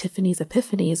big Tiffany's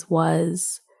epiphanies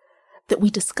was that we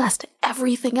discussed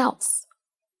everything else.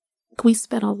 We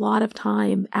spent a lot of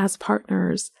time as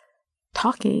partners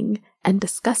talking and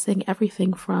discussing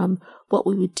everything from what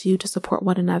we would do to support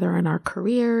one another in our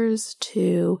careers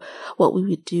to what we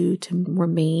would do to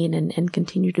remain and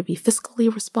continue to be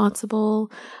fiscally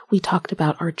responsible. We talked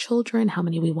about our children, how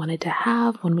many we wanted to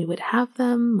have, when we would have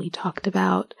them. We talked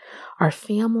about our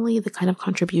family, the kind of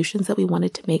contributions that we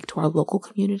wanted to make to our local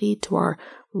community, to our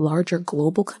larger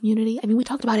global community. I mean, we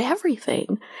talked about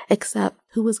everything except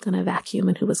who was going to vacuum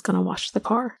and who was going to wash the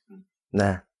car.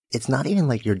 It's not even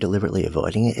like you're deliberately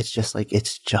avoiding it. It's just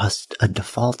a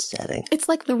default setting. It's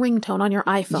like the ringtone on your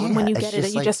iPhone. Yeah, when you get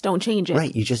it, you just don't change it.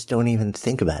 Right. You just don't even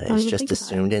think about it. It's just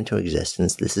assumed into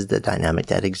existence. This is the dynamic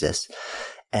that exists.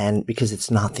 And because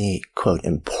it's not the, quote,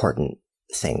 important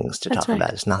things to talk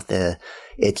about.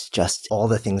 It's just all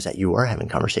the things that you are having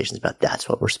conversations about. That's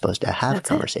what we're supposed to have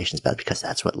conversations about, because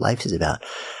that's what life is about,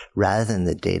 rather than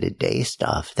the day-to-day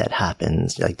stuff that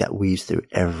happens, like that weaves through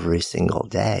every single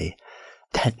day.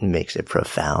 That makes a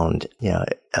profound,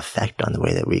 effect on the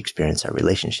way that we experience our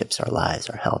relationships, our lives,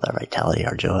 our health, our vitality,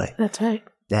 our joy. That's right.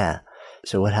 Yeah.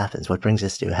 So what happens? What brings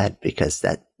this to a head? Because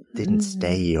that didn't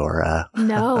stay your...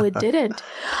 No, it didn't.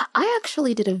 I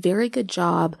actually did a very good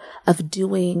job of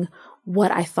doing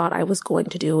what I thought I was going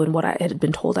to do and what I had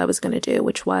been told I was going to do,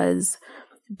 which was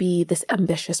be this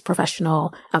ambitious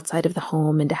professional outside of the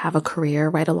home and to have a career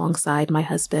right alongside my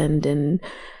husband, and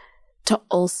to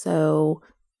also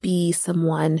be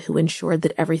someone who ensured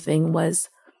that everything was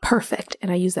perfect.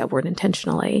 And I use that word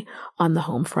intentionally on the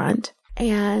home front.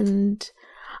 And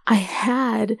I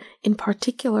had in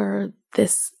particular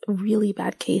this really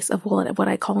bad case of what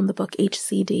I call in the book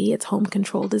HCD. It's home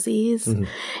control disease. Mm-hmm.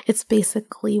 It's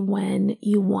basically when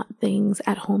you want things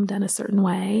at home done a certain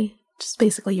way, just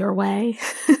basically your way.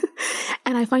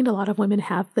 And I find a lot of women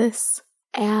have this.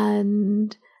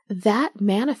 And that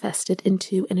manifested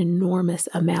into an enormous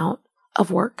amount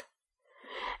of work.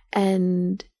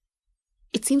 And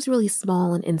it seems really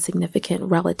small and insignificant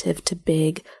relative to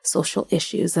big social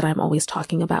issues that I'm always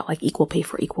talking about, like equal pay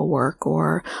for equal work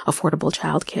or affordable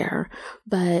childcare.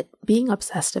 But being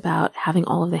obsessed about having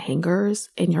all of the hangers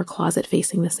in your closet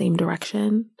facing the same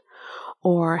direction,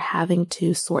 or having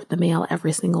to sort the mail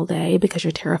every single day because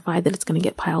you're terrified that it's going to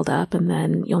get piled up and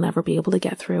then you'll never be able to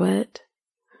get through it.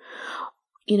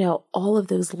 You know, all of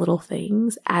those little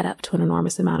things add up to an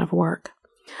enormous amount of work.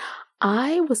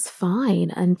 I was fine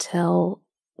until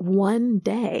one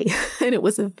day, and it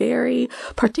was a very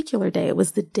particular day. It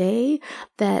was the day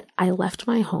that I left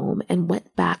my home and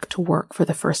went back to work for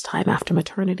the first time after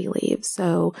maternity leave.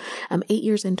 So 8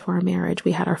 years into our marriage,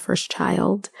 we had our first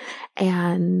child,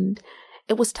 and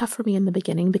it was tough for me in the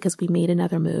beginning because we made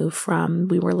another move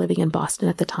we were living in Boston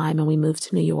at the time and we moved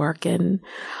to New York. And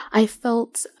I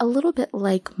felt a little bit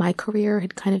like my career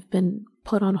had kind of been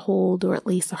put on hold, or at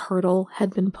least a hurdle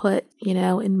had been put,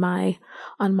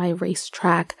 on my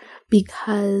racetrack,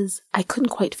 because I couldn't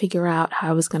quite figure out how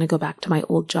I was going to go back to my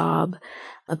old job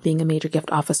of being a major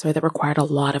gift officer that required a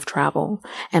lot of travel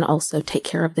and also take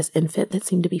care of this infant that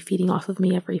seemed to be feeding off of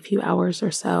me every few hours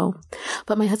or so.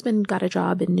 But my husband got a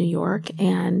job in New York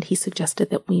and he suggested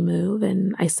that we move,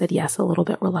 and I said yes a little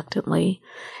bit reluctantly,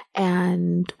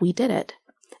 and we did it.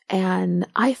 And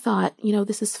I thought,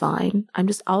 this is fine.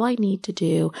 All I need to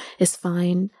do is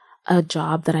find a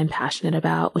job that I'm passionate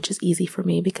about, which is easy for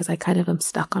me because I kind of am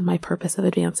stuck on my purpose of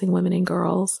advancing women and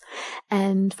girls,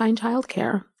 and find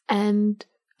childcare, and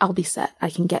I'll be set. I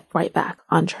can get right back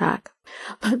on track.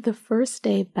 But the first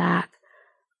day back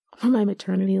from my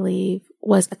maternity leave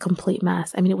was a complete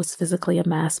mess. I mean, it was physically a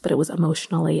mess, but it was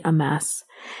emotionally a mess.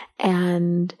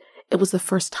 And it was the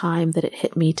first time that it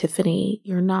hit me, Tiffany,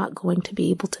 you're not going to be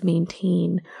able to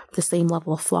maintain the same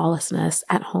level of flawlessness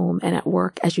at home and at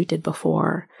work as you did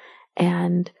before,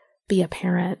 and be a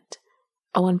parent.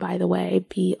 Oh, and by the way,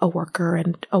 be a worker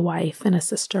and a wife and a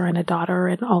sister and a daughter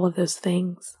and all of those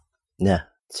things. Yeah.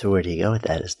 So where do you go with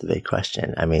that is the big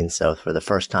question. I mean, so for the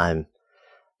first time,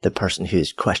 the person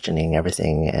who's questioning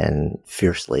everything and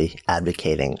fiercely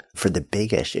advocating for the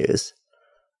big issues,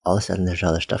 all of a sudden there's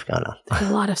other stuff going on. There's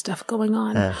a lot of stuff going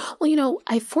on. Well,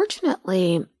 I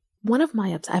fortunately,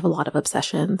 I have a lot of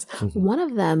obsessions. Mm-hmm. One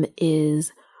of them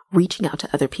is reaching out to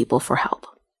other people for help.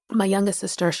 My youngest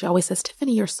sister, she always says,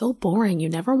 Tiffany, you're so boring. You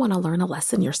never want to learn a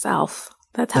lesson yourself.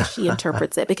 That's how she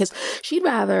interprets it, because she'd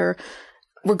rather,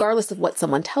 regardless of what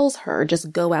someone tells her,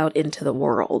 just go out into the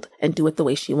world and do it the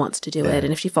way she wants to do it.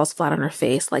 And if she falls flat on her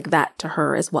face, like that to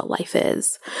her is what life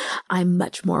is. I'm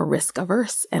much more risk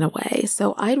averse in a way.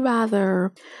 So I'd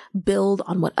rather build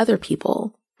on what other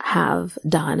people have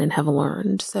done and have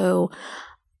learned. So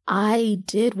I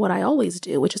did what I always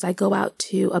do, which is I go out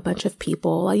to a bunch of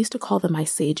people. I used to call them my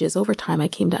sages. Over time, I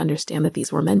came to understand that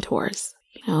these were mentors.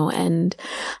 And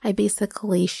I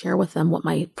basically share with them what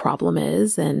my problem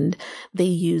is, and they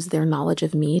use their knowledge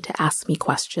of me to ask me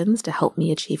questions to help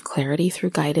me achieve clarity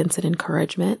through guidance and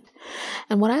encouragement.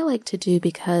 And what I like to do,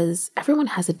 because everyone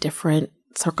has a different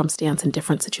circumstance and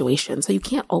different situation, so you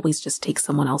can't always just take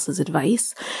someone else's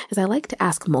advice, is I like to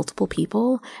ask multiple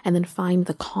people and then find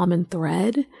the common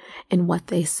thread in what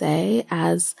they say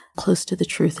as close to the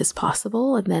truth as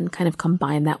possible, and then kind of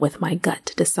combine that with my gut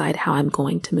to decide how I'm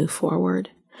going to move forward.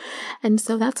 And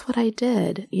so that's what I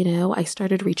did. I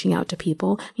started reaching out to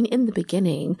people. I mean, in the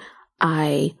beginning,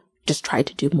 I just tried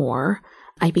to do more.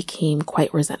 I became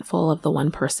quite resentful of the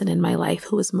one person in my life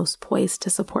who was most poised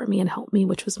to support me and help me,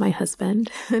 which was my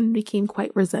husband, and became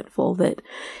quite resentful that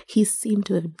he seemed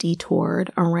to have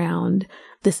detoured around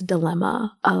this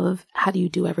dilemma of how do you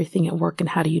do everything at work and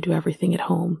how do you do everything at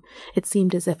home. It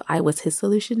seemed as if I was his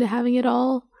solution to having it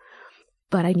all,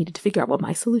 but I needed to figure out what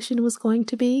my solution was going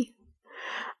to be.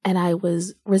 And I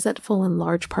was resentful in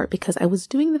large part because I was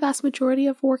doing the vast majority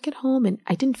of work at home, and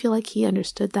I didn't feel like he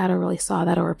understood that or really saw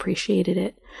that or appreciated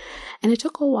it. And it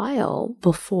took a while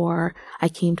before I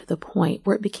came to the point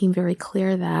where it became very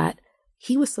clear that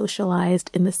he was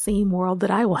socialized in the same world that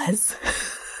I was.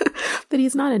 That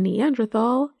he's not a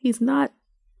Neanderthal. He's not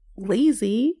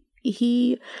lazy.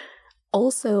 He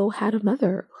also had a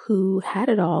mother who had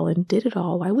it all and did it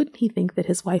all. Why wouldn't he think that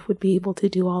his wife would be able to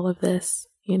do all of this?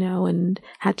 And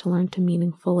had to learn to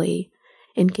meaningfully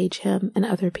engage him and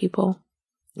other people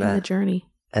in the journey.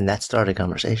 And that started a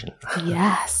conversation.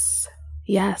 Yes.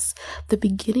 The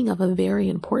beginning of a very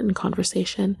important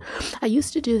conversation. I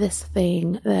used to do this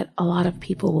thing that a lot of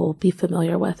people will be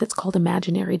familiar with. It's called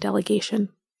imaginary delegation.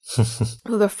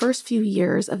 The first few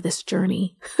years of this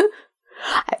journey,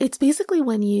 it's basically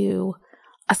when you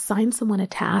assign someone a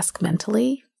task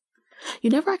mentally, You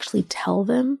never actually tell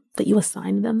them that you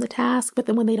assigned them the task, but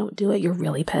then when they don't do it, you're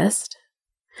really pissed.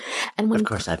 And when, of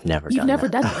course, I've never done You've never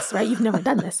that. done this, right? You've never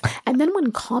done this. And then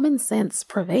when common sense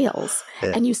prevails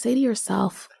and you say to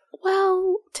yourself,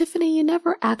 well, Tiffany, you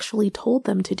never actually told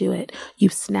them to do it. You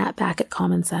snap back at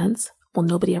common sense. Well,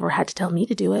 nobody ever had to tell me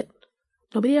to do it.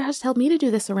 Nobody ever has to tell me to do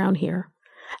this around here.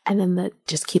 And then that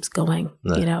just keeps going,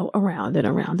 around and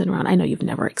around and around. I know you've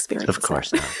never experienced Of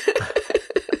course not.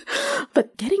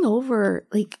 But getting over,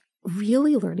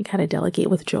 really learning how to delegate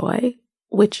with joy,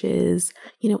 which is,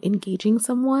 engaging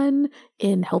someone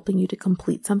in helping you to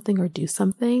complete something or do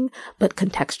something, but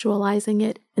contextualizing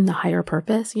it in the higher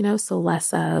purpose, so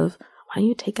less of, why don't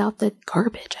you take out the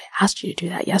garbage? I asked you to do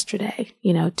that yesterday,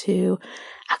 to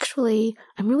actually,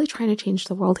 I'm really trying to change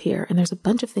the world here. And there's a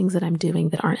bunch of things that I'm doing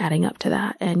that aren't adding up to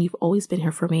that. And you've always been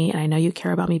here for me. And I know you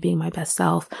care about me being my best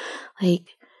self. Do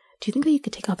you think that you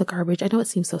could take out the garbage? I know it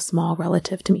seems so small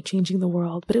relative to me changing the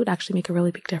world, but it would actually make a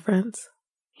really big difference,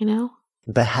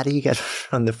 But how do you get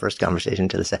from the first conversation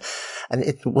to the second?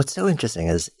 And what's so interesting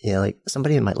is,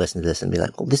 somebody might listen to this and be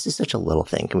like, well, this is such a little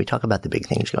thing. Can we talk about the big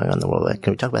things going on in the world?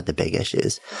 Can we talk about the big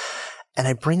issues? And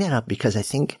I bring that up because I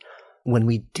think when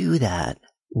we do that,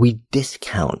 we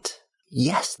discount,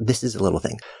 yes, this is a little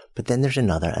thing, but then there's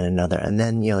another and another. And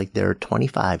then, there are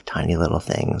 25 tiny little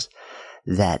things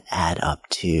that add up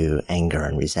to anger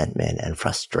and resentment and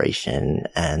frustration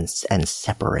and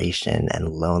separation and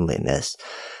loneliness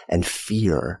and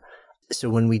fear. So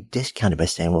when we discount it by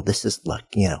saying, well, this is, look,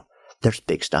 there's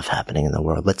big stuff happening in the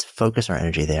world. Let's focus our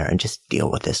energy there and just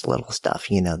deal with this little stuff.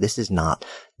 This is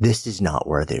not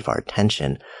worthy of our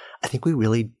attention. I think we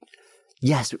really,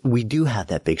 yes, we do have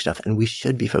that big stuff and we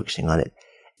should be focusing on it.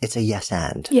 It's a yes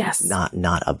and, yes, not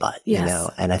a but,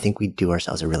 yes. And I think we do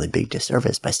ourselves a really big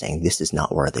disservice by saying this is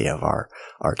not worthy of our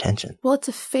attention. Well, it's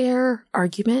a fair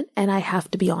argument. And I have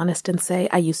to be honest and say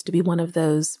I used to be one of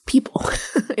those people.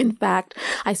 In fact,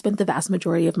 I spent the vast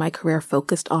majority of my career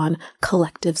focused on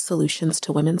collective solutions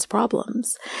to women's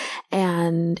problems.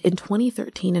 And in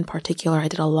 2013 in particular, I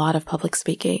did a lot of public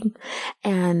speaking.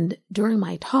 And during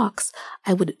my talks,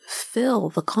 I would fill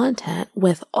the content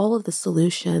with all of the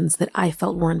solutions that I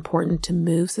felt were important to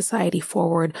move society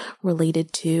forward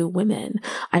related to women.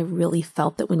 I really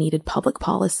felt that we needed public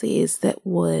policies that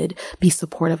would be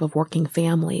supportive of working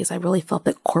families. I really felt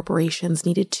that corporations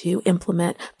needed to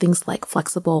implement things like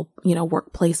flexible,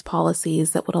 workplace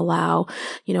policies that would allow,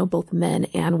 both men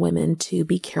and women to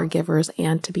be caregivers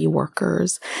and to be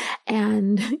workers.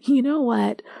 And you know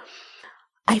what?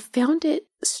 I found it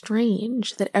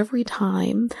strange that every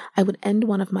time I would end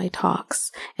one of my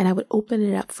talks and I would open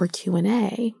it up for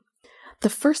Q&A, the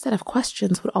first set of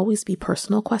questions would always be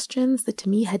personal questions that to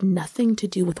me had nothing to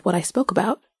do with what I spoke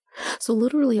about. So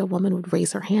literally a woman would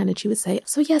raise her hand and she would say,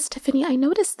 so yes, Tiffany, I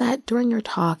noticed that during your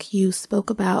talk, you spoke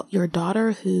about your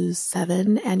daughter who's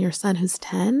 7 and your son who's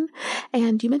 10.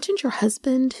 And you mentioned your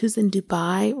husband who's in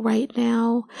Dubai right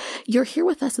now. You're here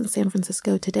with us in San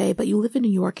Francisco today, but you live in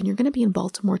New York and you're going to be in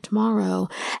Baltimore tomorrow.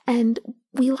 And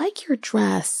we like your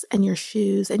dress and your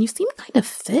shoes and you seem kind of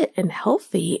fit and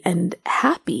healthy and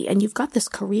happy. And you've got this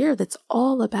career that's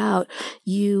all about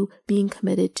you being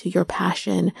committed to your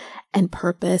passion and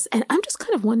purpose. And I'm just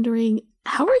kind of wondering,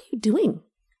 how are you doing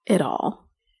it all?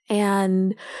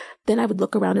 And then I would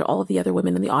look around at all of the other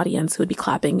women in the audience who would be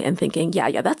clapping and thinking,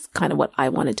 yeah, that's kind of what I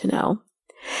wanted to know.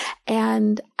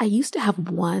 And I used to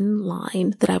have one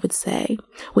line that I would say,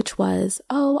 which was,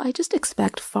 oh, I just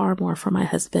expect far more from my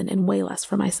husband and way less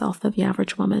for myself than the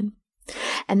average woman.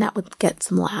 And that would get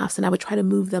some laughs. And I would try to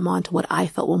move them on to what I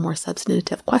felt were more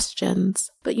substantive questions.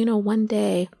 But, one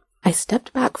day I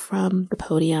stepped back from the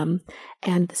podium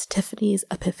and this Tiffany's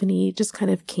epiphany just kind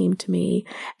of came to me.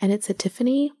 And it said,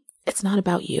 Tiffany, it's not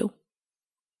about you.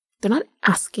 They're not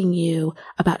asking you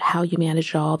about how you manage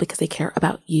it all because they care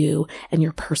about you and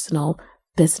your personal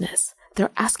business. They're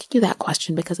asking you that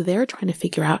question because they're trying to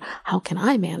figure out, how can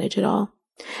I manage it all?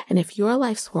 And if your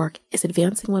life's work is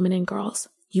advancing women and girls,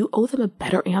 you owe them a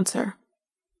better answer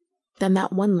than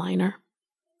that one-liner.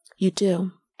 You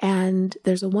do. And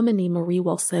there's a woman named Marie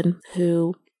Wilson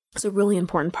who is a really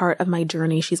important part of my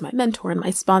journey. She's my mentor and my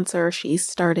sponsor. She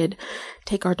started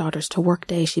Take Our Daughters to Work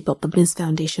Day. She built the Ms.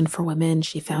 Foundation for Women.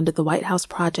 She founded the White House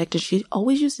Project. And she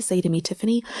always used to say to me,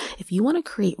 Tiffany, if you want to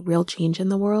create real change in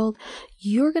the world,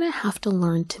 you're going to have to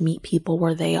learn to meet people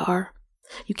where they are.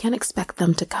 You can't expect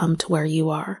them to come to where you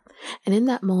are. And in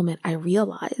that moment, I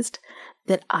realized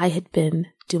that I had been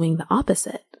doing the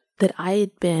opposite, that I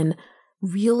had been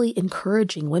really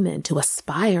encouraging women to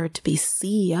aspire to be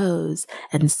CEOs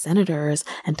and senators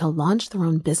and to launch their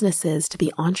own businesses, to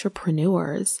be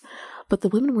entrepreneurs. But the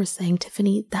women were saying,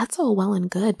 Tiffany, that's all well and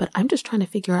good, but I'm just trying to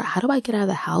figure out, how do I get out of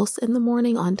the house in the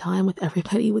morning on time with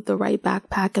everybody with the right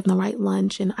backpack and the right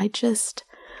lunch? And I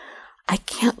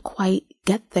can't quite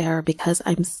get there because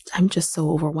I'm just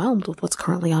so overwhelmed with what's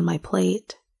currently on my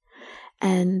plate.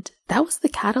 And that was the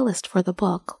catalyst for the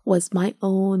book, was my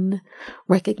own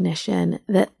recognition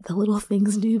that the little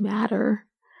things do matter.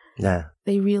 Yeah.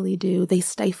 They really do. They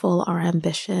stifle our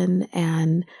ambition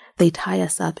and they tie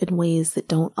us up in ways that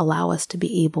don't allow us to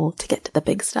be able to get to the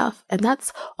big stuff. And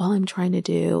that's all I'm trying to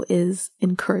do, is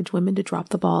encourage women to drop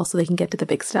the ball so they can get to the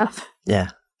big stuff. Yeah.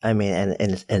 I mean, and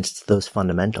it's those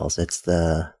fundamentals. It's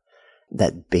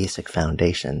that basic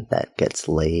foundation that gets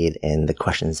laid in the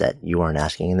questions that you aren't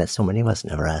asking and that so many of us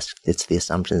never ask. It's the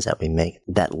assumptions that we make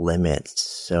that limit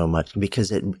so much,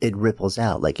 because it ripples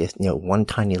out. Like, if, one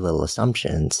tiny little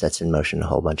assumption sets in motion a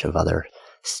whole bunch of other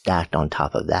stacked on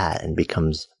top of that and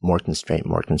becomes more constraint,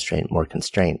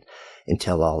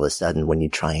 until all of a sudden, when you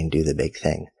try and do the big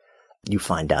thing, you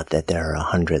find out that there are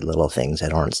 100 little things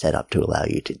that aren't set up to allow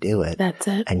you to do it. That's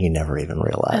it. And you never even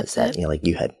realized that,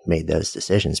 you had made those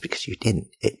decisions because you didn't.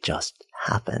 It just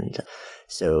happened.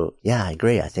 So yeah, I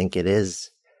agree. I think it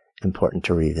is important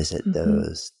to revisit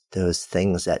those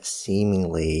things that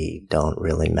seemingly don't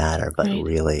really matter, but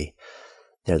really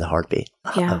they're the heartbeat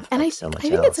of so much else. I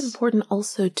think it's important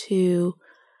also to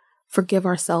forgive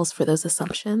ourselves for those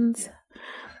assumptions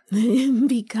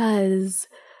because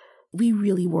we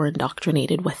really were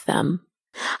indoctrinated with them.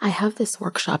 I have this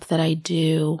workshop that I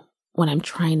do when I'm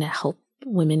trying to help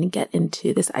women get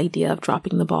into this idea of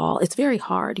dropping the ball. It's very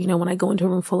hard. When I go into a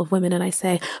room full of women and I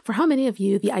say, for how many of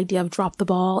you the idea of drop the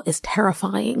ball is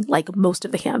terrifying? Like, most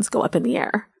of the hands go up in the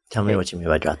air. Tell me what you mean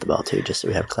by drop the ball too, just so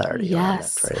we have clarity on that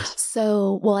phrase.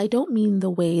 So, I don't mean the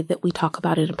way that we talk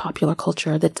about it in popular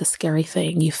culture. That's a scary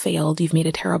thing. You failed. You've made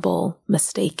a terrible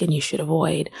mistake and you should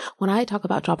avoid. When I talk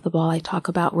about drop the ball, I talk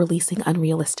about releasing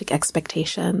unrealistic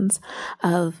expectations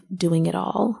of doing it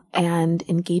all and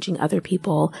engaging other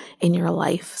people in your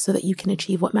life so that you can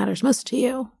achieve what matters most to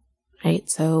you, right?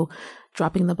 So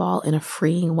dropping the ball in a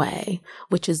freeing way,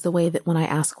 which is the way that when I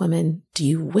ask women, do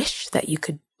you wish that you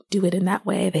could do it in that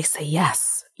way? They say,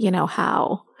 yes.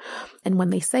 How? And when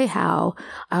they say how,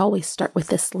 I always start with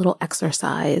this little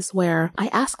exercise where I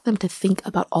ask them to think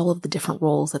about all of the different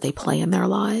roles that they play in their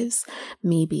lives.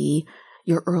 Maybe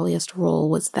your earliest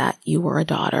role was that you were a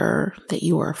daughter, that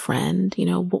you were a friend,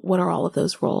 what are all of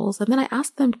those roles? And then I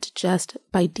ask them to just,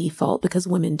 by default, because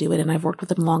women do it, and I've worked with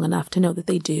them long enough to know that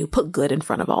they do, put good in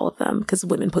front of all of them, because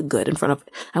women put good in front of,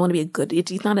 I want to be a good,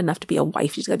 it's not enough to be a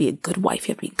wife, you just got to be a good wife,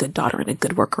 you have to be a good daughter and a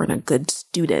good worker and a good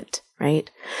student,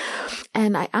 right?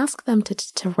 And I ask them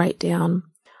to write down,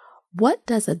 what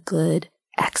does a good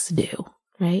ex do,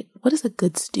 right? What does a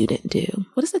good student do?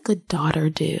 What does a good daughter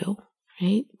do?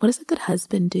 Right? What does a good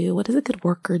husband do? What does a good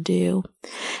worker do?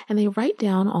 And they write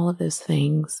down all of those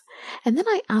things. And then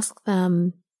I ask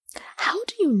them, how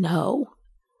do you know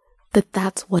that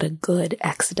that's what a good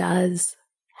ex does?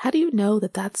 How do you know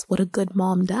that that's what a good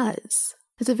mom does?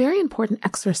 It's a very important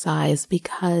exercise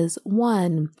because,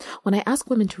 one, when I ask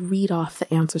women to read off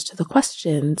the answers to the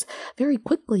questions, very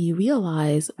quickly you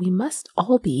realize we must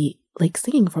all be like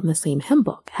singing from the same hymn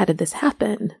book. How did this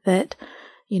happen? That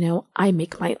I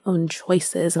make my own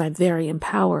choices and I'm very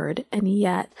empowered. And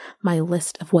yet my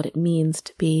list of what it means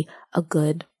to be a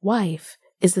good wife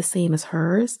is the same as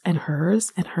hers and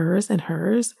hers and hers and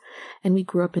hers. And we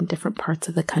grew up in different parts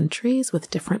of the countries with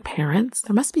different parents.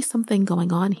 There must be something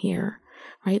going on here,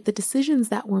 right? The decisions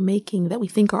that we're making that we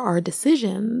think are our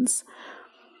decisions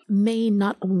may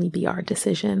not only be our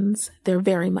decisions. They're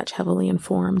very much heavily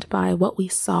informed by what we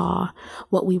saw,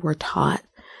 what we were taught.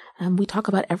 We talk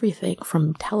about everything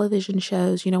from television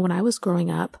shows. When I was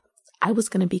growing up, I was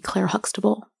going to be Claire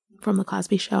Huxtable from The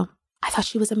Cosby Show. I thought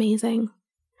she was amazing.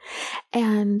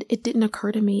 And it didn't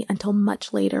occur to me until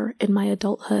much later in my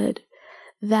adulthood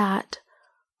that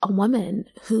a woman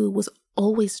who was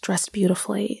always dressed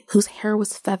beautifully, whose hair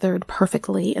was feathered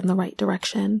perfectly in the right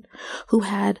direction, who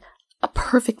had a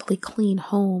perfectly clean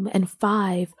home and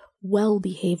 5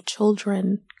 well-behaved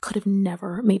children could have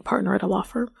never made partner at a law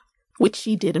firm. Which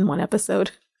she did in one episode.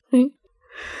 I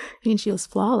mean, she was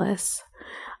flawless.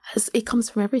 It comes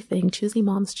from everything. Choosy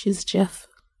moms choose Jif,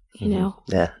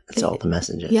 Yeah, it's all the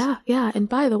messages. Yeah. And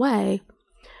by the way,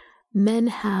 men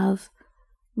have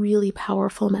really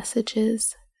powerful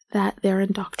messages that they're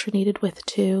indoctrinated with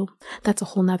too. That's a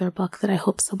whole nother book that I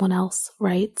hope someone else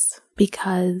writes,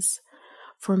 because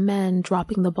for men,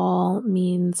 dropping the ball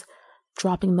means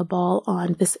dropping the ball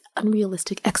on this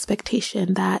unrealistic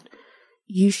expectation that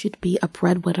you should be a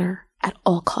breadwinner at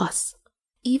all costs,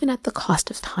 even at the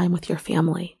cost of time with your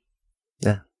family.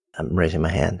 Yeah, I'm raising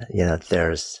my hand.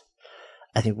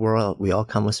 I think we all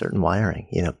come with certain wiring.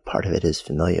 Part of it is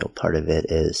familial, part of it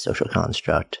is social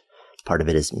construct, part of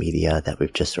it is media that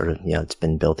we've just sort of, it's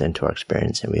been built into our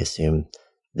experience and we assume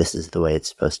this is the way it's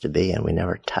supposed to be and we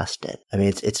never test it. I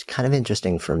mean, it's kind of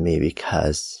interesting for me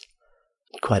because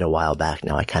quite a while back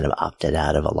now, I kind of opted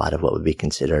out of a lot of what would be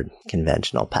considered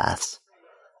conventional paths.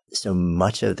 So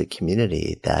much of the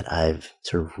community that I've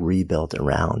sort of rebuilt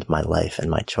around my life and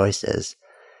my choices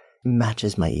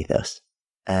matches my ethos.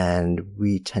 And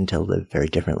we tend to live very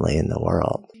differently in the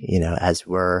world. As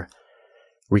we're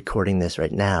recording this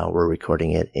right now, we're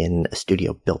recording it in a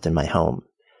studio built in my home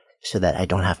so that I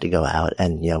don't have to go out.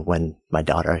 And, when my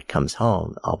daughter comes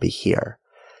home, I'll be here,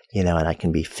 and I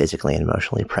can be physically and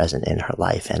emotionally present in her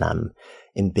life. And I'm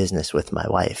in business with my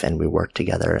wife and we work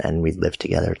together and we live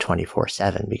together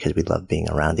 24/7 because we love being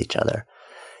around each other.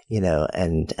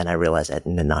 And I realize that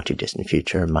in the not too distant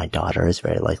future, my daughter is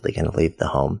very likely going to leave the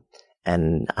home.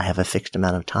 And I have a fixed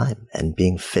amount of time, and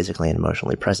being physically and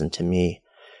emotionally present to me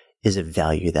is a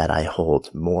value that I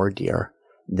hold more dear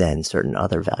than certain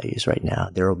other values right now.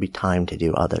 There will be time to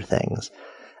do other things,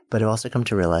 but I've also come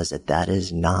to realize that that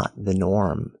is not the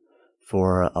norm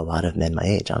for a lot of men my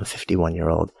age. I'm a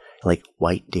 51-year-old,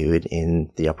 white dude in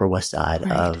the Upper West Side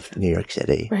of New York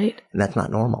City. Right. And that's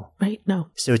not normal. Right. No.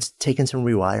 So it's taken some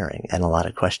rewiring and a lot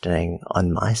of questioning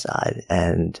on my side.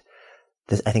 And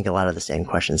I think a lot of the same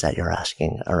questions that you're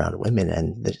asking around women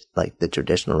and the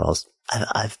traditional roles,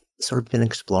 I've sort of been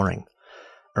exploring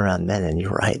around men. And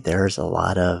you're right. There's a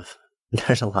lot of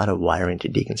wiring to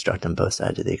deconstruct on both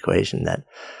sides of the equation that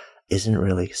isn't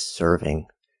really serving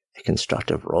a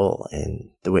constructive role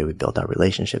in the way we build our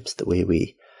relationships, the way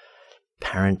we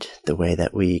parent, the way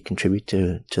that we contribute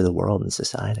to the world and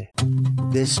society.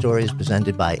 This story is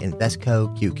presented by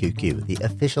Invesco QQQ, the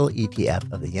official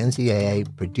ETF of the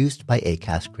NCAA, produced by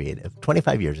Acast Creative.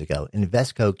 25 years ago,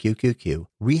 Invesco QQQ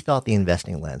rethought the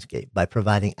investing landscape by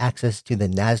providing access to the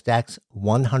NASDAQ's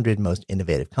 100 most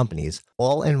innovative companies,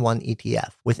 all in one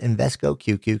ETF. With Invesco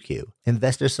QQQ,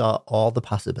 investors saw all the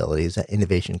possibilities that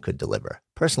innovation could deliver.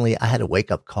 Personally, I had a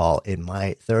wake-up call in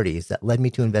my 30s that led me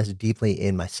to invest deeply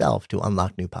in myself to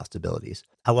unlock new possibilities.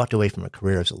 I walked away from a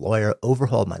career as a lawyer,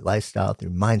 overhauled my lifestyle through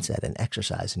mindset and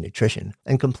exercise and nutrition,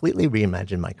 and completely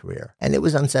reimagined my career. And it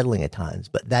was unsettling at times,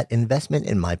 but that investment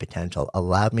in my potential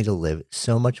allowed me to live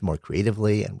so much more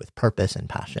creatively and with purpose and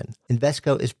passion.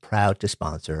 Invesco is proud to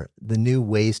sponsor the new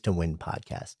Ways to Win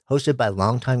podcast, hosted by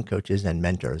longtime coaches and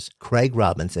mentors Craig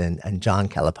Robinson and John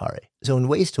Calipari. So in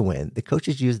Ways to Win, the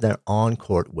coaches use their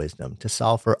on-court wisdom to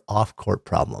solve for off-court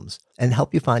problems and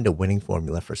help you find a winning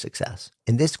formula for success.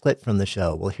 In this clip from the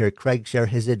show, we'll hear Craig share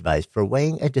his advice for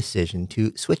weighing a decision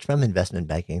to switch from investment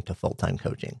banking to full-time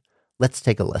coaching. Let's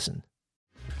take a listen.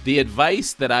 The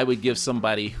advice that I would give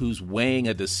somebody who's weighing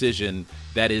a decision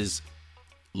that is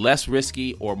less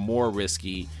risky or more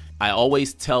risky, I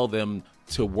always tell them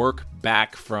to work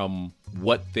back from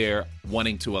what they're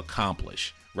wanting to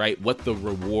accomplish, right? What the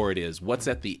reward is, what's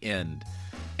at the end,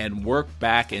 and work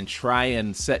back and try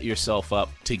and set yourself up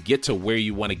to get to where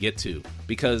you want to get to.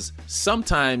 Because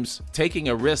sometimes taking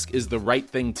a risk is the right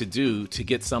thing to do to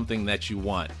get something that you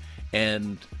want.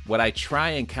 And what I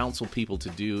try and counsel people to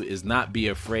do is not be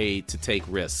afraid to take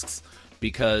risks.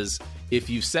 Because if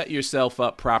you set yourself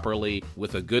up properly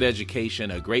with a good education,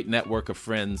 a great network of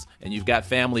friends, and you've got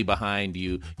family behind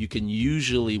you, you can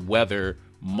usually weather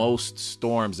most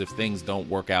storms if things don't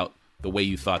work out the way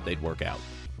you thought they'd work out.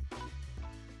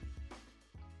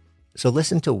 So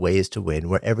listen to Ways to Win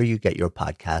wherever you get your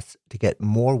podcasts to get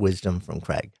more wisdom from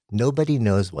Craig. Nobody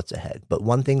knows what's ahead, but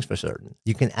one thing's for certain.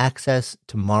 You can access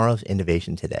tomorrow's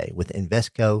innovation today with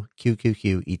Invesco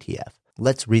QQQ ETF.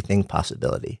 Let's rethink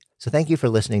possibility. So thank you for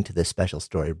listening to this special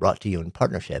story brought to you in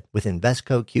partnership with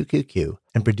Invesco QQQ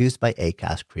and produced by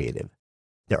Acast Creative.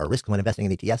 There are risks when investing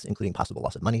in ETFs, including possible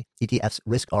loss of money. ETFs'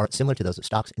 risks are similar to those of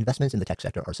stocks. Investments in the tech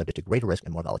sector are subject to greater risk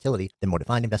and more volatility than more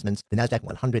defined investments. The NASDAQ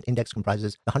 100 index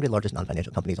comprises the 100 largest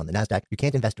non-financial companies on the NASDAQ. You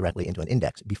can't invest directly into an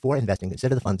index. Before investing,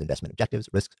 consider the fund's investment objectives,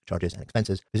 risks, charges, and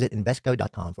expenses. Visit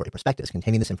Invesco.com for a prospectus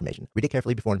containing this information. Read it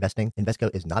carefully before investing.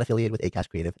 Invesco is not affiliated with Acast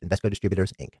Creative. Invesco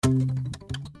Distributors, Inc.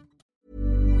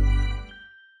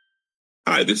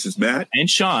 Hi, this is Matt and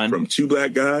Sean from Two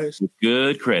Black Guys with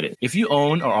Good Credit. If you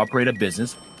own or operate a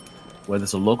business, whether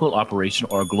it's a local operation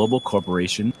or a global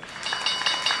corporation,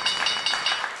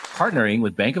 partnering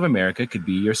with Bank of America could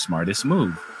be your smartest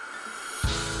move.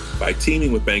 By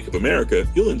teaming with Bank of America,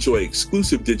 you'll enjoy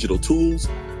exclusive digital tools,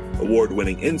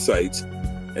 award-winning insights,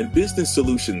 and business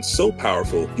solutions so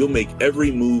powerful you'll make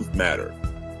every move matter.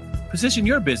 Position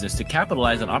your business to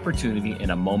capitalize on opportunity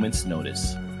in a moment's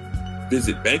notice.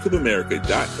 Visit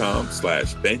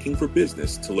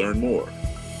bankofamerica.com/bankingforbusiness to learn more.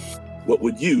 What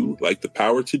would you like the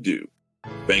power to do?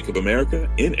 Bank of America,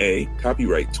 N.A.,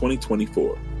 copyright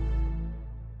 2024.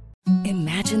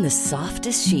 Imagine the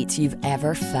softest sheets you've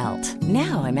ever felt.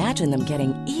 Now imagine them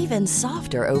getting even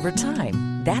softer over time.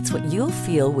 That's what you'll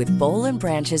feel with Boll &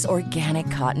 Branch's organic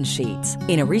cotton sheets.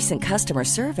 In a recent customer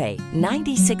survey,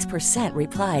 96%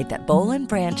 replied that Boll &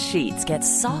 Branch sheets get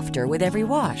softer with every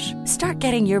wash. Start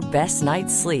getting your best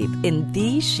night's sleep in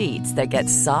these sheets that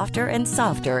get softer and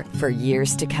softer for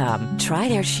years to come. Try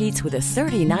their sheets with a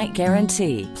 30-night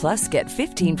guarantee. Plus, get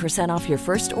 15% off your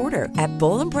first order at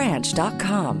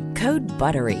bollandbranch.com. Code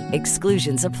BUTTERY.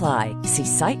 Exclusions apply. See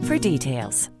site for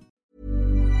details.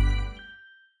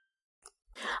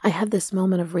 I had this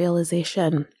moment of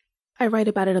realization. I write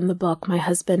about it in the book. My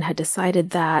husband had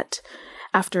decided that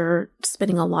after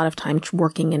spending a lot of time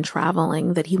working and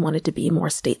traveling, that he wanted to be more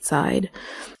stateside.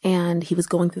 And he was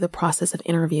going through the process of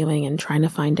interviewing and trying to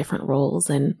find different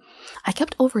roles. And I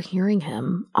kept overhearing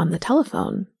him on the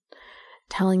telephone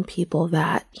telling people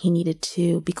that he needed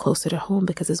to be closer to home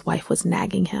because his wife was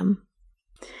nagging him.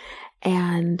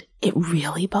 And it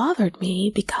really bothered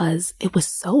me because it was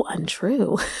so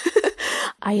untrue.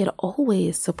 I had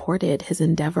always supported his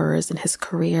endeavors and his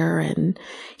career, and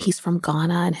he's from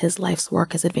Ghana, and his life's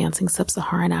work is advancing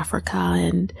sub-Saharan Africa.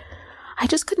 And I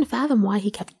just couldn't fathom why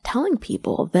he kept telling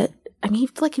people that, he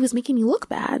felt like he was making me look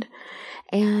bad.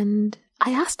 And I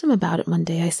asked him about it one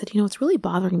day. I said, it's really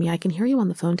bothering me. I can hear you on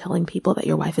the phone telling people that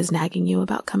your wife is nagging you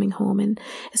about coming home, and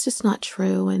it's just not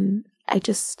true. And I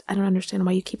don't understand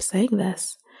why you keep saying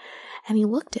this. And he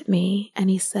looked at me and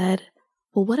he said,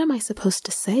 well, what am I supposed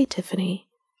to say, Tiffany?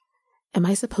 Am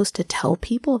I supposed to tell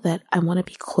people that I want to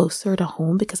be closer to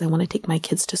home because I want to take my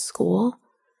kids to school?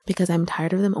 Because I'm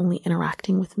tired of them only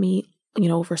interacting with me,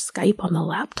 over Skype on the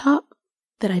laptop?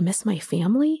 That I miss my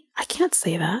family? I can't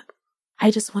say that.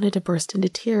 I just wanted to burst into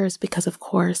tears because, of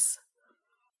course,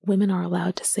 women are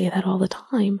allowed to say that all the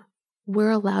time.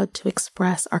 We're allowed to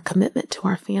express our commitment to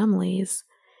our families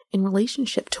in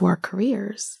relationship to our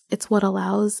careers. It's what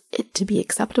allows it to be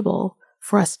acceptable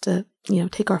for us to,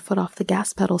 take our foot off the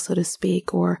gas pedal, so to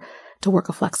speak, or to work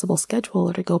a flexible schedule,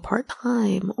 or to go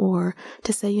part-time, or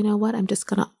to say, I'm just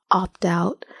going to opt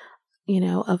out,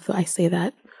 I say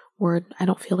that word. I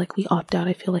don't feel like we opt out.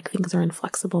 I feel like things are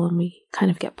inflexible and we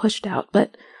kind of get pushed out,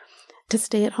 but to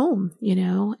stay at home,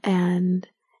 and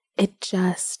it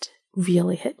just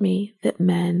really hit me that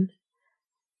men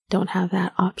don't have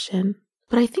that option.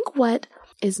 But I think what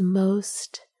is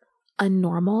most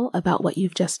unnormal about what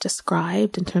you've just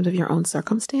described in terms of your own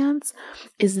circumstance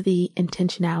is the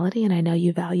intentionality, and I know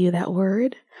you value that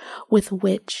word, with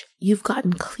which you've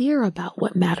gotten clear about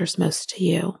what matters most to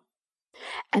you,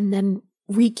 and then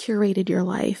recurated your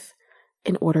life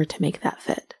in order to make that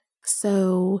fit.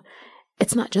 So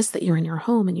it's not just that you're in your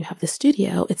home and you have the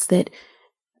studio, it's that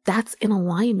that's in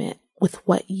alignment with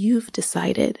what you've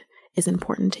decided is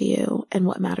important to you and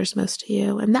what matters most to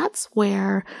you. And that's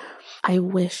where I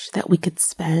wish that we could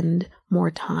spend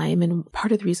more time. And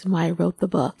part of the reason why I wrote the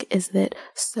book is that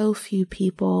so few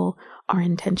people are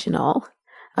intentional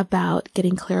about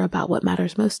getting clear about what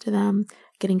matters most to them,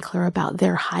 getting clear about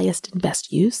their highest and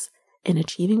best use in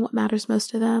achieving what matters most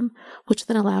to them, which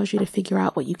then allows you to figure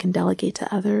out what you can delegate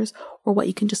to others or what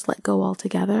you can just let go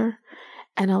altogether,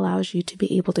 and allows you to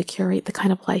be able to curate the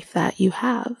kind of life that you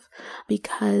have,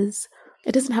 because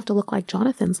it doesn't have to look like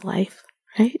Jonathan's life,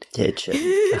 right? It should.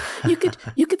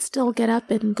 you could still get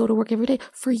up and go to work every day.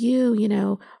 For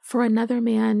you, for another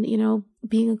man,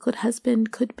 being a good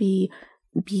husband could be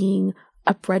being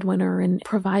a breadwinner and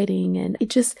providing, and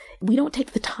we don't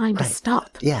take the time to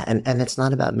stop. Yeah, and it's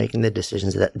not about making the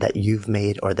decisions that you've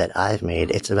made or that I've made.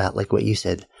 It's about, like what you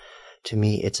said, to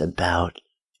me, it's about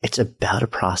a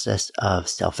process of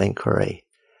self-inquiry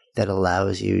that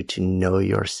allows you to know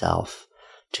yourself,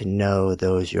 to know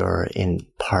those you're in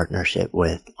partnership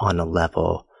with on a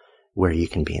level where you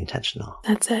can be intentional.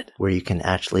 That's it. Where you can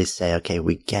actually say, okay,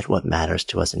 we get what matters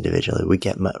to us individually. We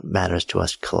get what matters to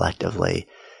us collectively.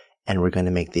 And we're going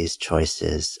to make these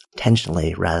choices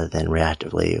intentionally rather than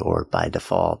reactively or by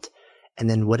default. And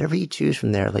then whatever you choose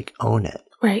from there, own it.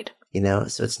 Right.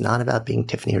 So it's not about being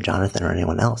Tiffany or Jonathan or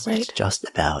anyone else. Right. It's just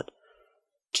about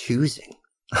choosing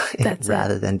That's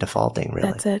rather than defaulting, really.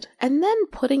 That's it. And then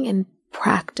putting in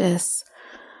practice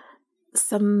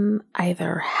some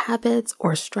either habits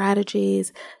or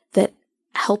strategies that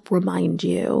help remind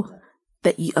you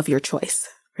of your choice,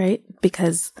 right?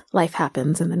 Because life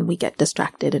happens and then we get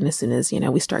distracted. And as soon as,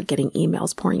 we start getting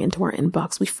emails pouring into our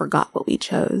inbox, we forgot what we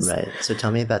chose. Right. So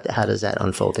tell me about how does that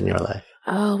unfold in your life?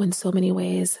 Oh, in so many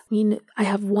ways. I mean, I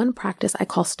have one practice I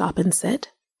call stop and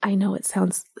sit. I know it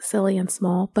sounds silly and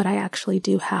small, but I actually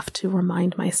do have to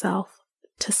remind myself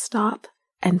to stop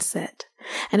and sit.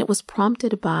 And it was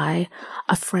prompted by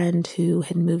a friend who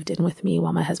had moved in with me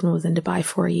while my husband was in Dubai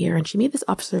for a year. And she made this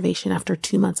observation after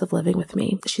 2 months of living with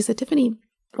me. She said, Tiffany,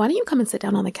 why don't you come and sit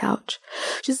down on the couch?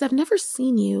 She says, I've never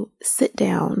seen you sit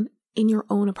down in your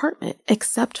own apartment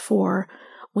except for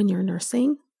when you're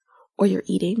nursing or you're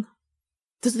eating.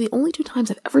 Those are the only 2 times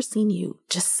I've ever seen you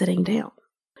just sitting down.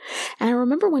 And I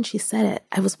remember when she said it,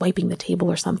 I was wiping the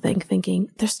table or something thinking,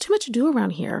 there's too much to do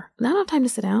around here. I don't have time to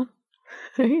sit down.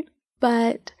 Right?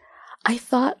 But I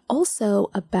thought also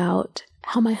about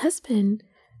how my husband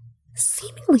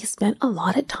seemingly spent a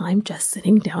lot of time just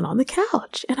sitting down on the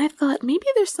couch. And I thought maybe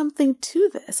there's something to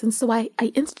this. And so I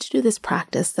instituted this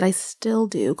practice that I still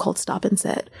do called stop and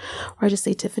sit, where I just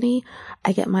say, Tiffany,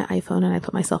 I get my iPhone and I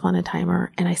put myself on a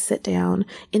timer and I sit down.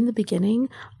 In the beginning,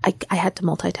 I had to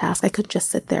multitask. I couldn't just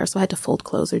sit there. So I had to fold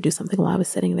clothes or do something while I was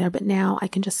sitting there. But now I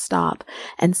can just stop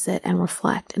and sit and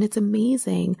reflect. And it's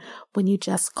amazing when you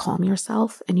just calm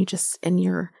yourself and you're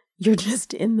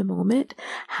just in the moment,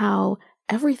 how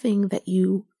everything that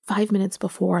you 5 minutes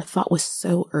before thought was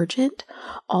so urgent,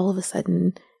 all of a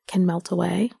sudden can melt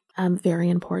away. Very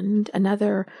important.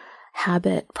 Another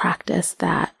habit practice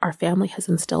that our family has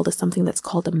instilled is something that's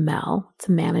called a MEL. It's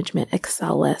a management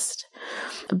Excel list.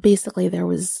 Basically, there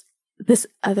was this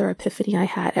other epiphany I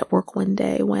had at work one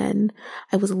day when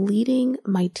I was leading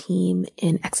my team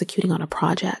in executing on a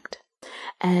project.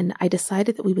 And I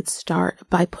decided that we would start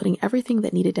by putting everything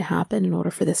that needed to happen in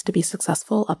order for this to be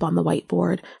successful up on the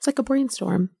whiteboard. It's like a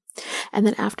brainstorm. And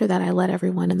then after that, I led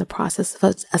everyone in the process of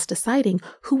us deciding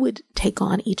who would take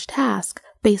on each task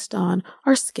based on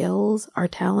our skills, our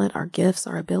talent, our gifts,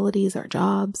 our abilities, our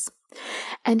jobs.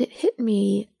 And it hit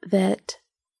me that,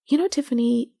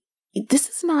 Tiffany, this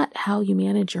is not how you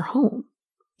manage your home.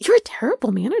 You're a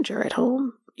terrible manager at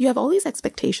home. You have all these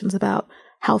expectations about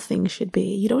how things should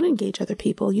be. You don't engage other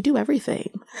people. You do everything.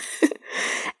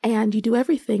 And you do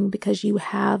everything because you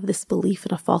have this belief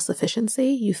in a false efficiency.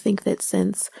 You think that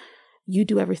since you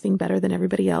do everything better than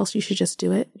everybody else, you should just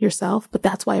do it yourself. But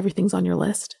that's why everything's on your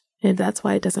list. And that's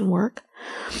why it doesn't work.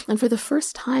 And for the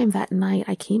first time that night,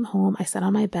 I came home, I sat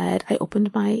on my bed, I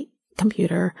opened my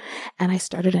computer, and I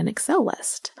started an Excel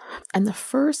list. And the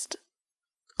first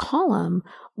column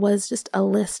was just a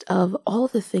list of all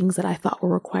of the things that I thought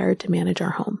were required to manage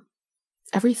our home.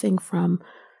 Everything from,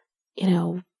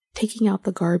 taking out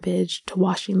the garbage, to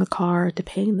washing the car, to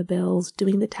paying the bills,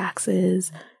 doing the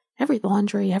taxes,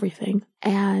 laundry, everything.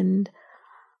 And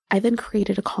I then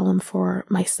created a column for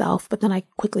myself, but then I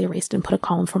quickly erased and put a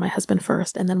column for my husband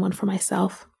first and then one for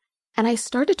myself. And I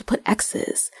started to put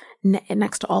X's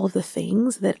next to all of the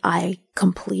things that I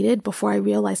completed before I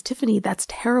realized, Tiffany, that's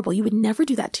terrible. You would never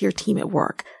do that to your team at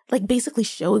work. Like basically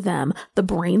show them the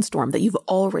brainstorm that you've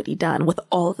already done with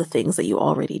all of the things that you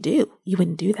already do. You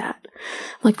wouldn't do that.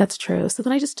 I'm like, that's true. So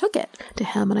then I just took it to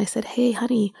him and I said, hey,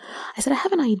 honey, I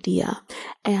have an idea.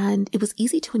 And it was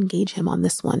easy to engage him on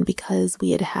this one because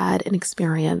we had had an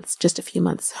experience just a few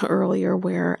months earlier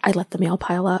where I let the mail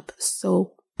pile up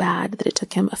so bad that it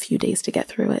took him a few days to get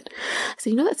through it. I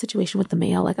said, that situation with the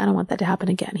mail, I don't want that to happen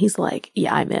again. He's like,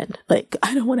 yeah, I'm in.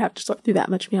 I don't want to have to sort through that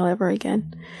much mail ever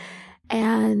again.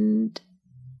 And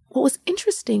what was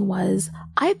interesting was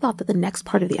I thought that the next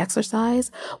part of the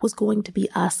exercise was going to be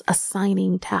us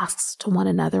assigning tasks to one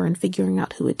another and figuring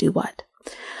out who would do what.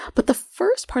 But the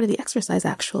first part of the exercise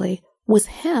actually was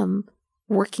him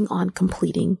working on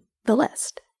completing the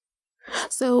list.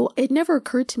 So it never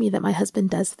occurred to me that my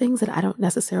husband does things that I don't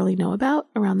necessarily know about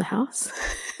around the house.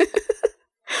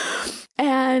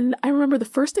 And I remember the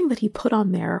first thing that he put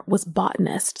on there was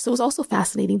botanist. So it was also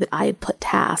fascinating that I had put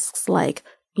tasks like,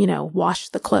 wash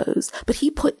the clothes, but he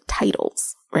put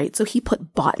titles, right? So he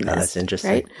put botanist. That's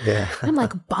interesting. Right? Yeah. I'm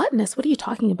like, botanist, what are you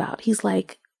talking about? He's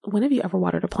like, when have you ever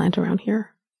watered a plant around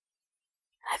here?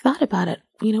 I thought about it.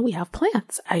 We have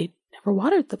plants. I never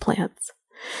watered the plants.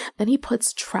 Then he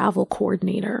puts travel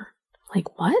coordinator.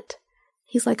 Like, what?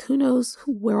 He's like, who knows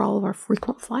where all of our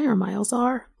frequent flyer miles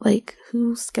are? Like,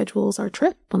 who schedules our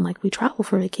trip when we travel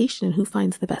for vacation and who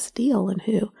finds the best deal and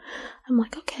who? I'm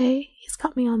like, okay, he's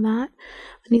got me on that.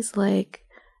 And he's like,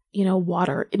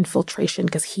 water infiltration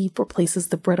because he replaces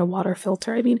the Brita water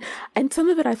filter. And some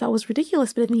of it I thought was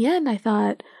ridiculous, but in the end I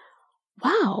thought,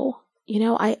 wow,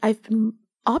 I've been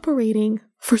operating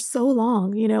for so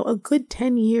long, a good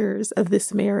 10 years of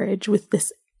this marriage with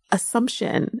this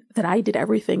assumption that I did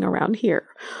everything around here,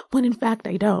 when in fact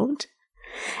I don't.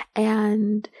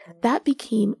 And that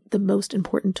became the most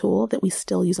important tool that we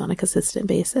still use on a consistent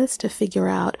basis to figure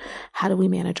out how do we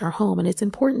manage our home. And it's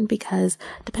important because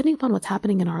depending upon what's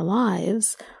happening in our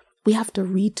lives, we have to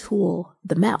retool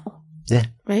the Mel. Yeah.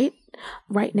 Right?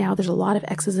 Right now, there's a lot of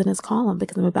X's in his column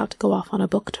because I'm about to go off on a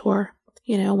book tour.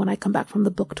 You know, when I come back from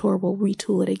the book tour, we'll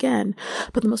retool it again.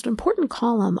 But the most important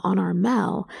column on our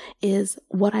Mel is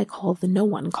what I call the no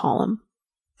one column.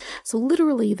 So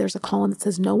literally, there's a column that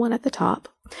says no one at the top,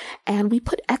 and we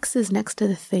put X's next to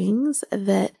the things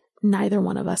that neither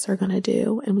one of us are going to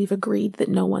do, and we've agreed that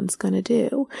no one's going to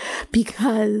do.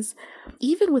 Because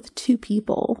even with two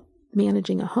people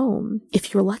managing a home,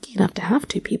 if you're lucky enough to have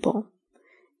two people,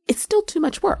 it's still too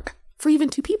much work for even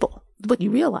two people. What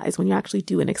you realize when you actually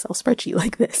do an Excel spreadsheet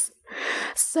like this.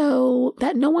 So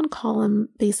that no one column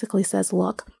basically says,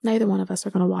 look, neither one of us are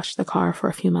going to wash the car for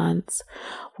a few months.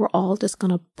 We're all just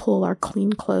going to pull our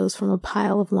clean clothes from a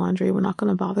pile of laundry. We're not going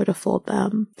to bother to fold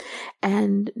them.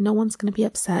 And no one's going to be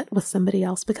upset with somebody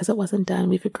else because it wasn't done.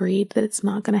 We've agreed that it's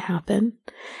not going to happen,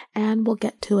 and we'll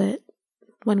get to it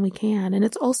when we can. And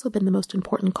it's also been the most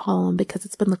important column because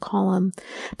it's been the column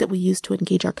that we use to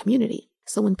engage our community.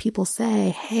 So when people say,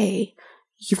 hey,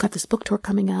 you've got this book tour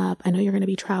coming up, I know you're going to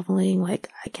be traveling, like,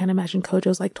 I can't imagine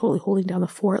Kojo's like totally holding down the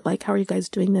fort, like, how are you guys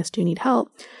doing this? Do you need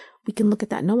help? We can look at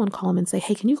that no one column and say,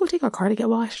 hey, can you go take our car to get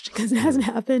washed? Because it hasn't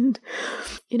happened.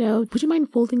 You know, would you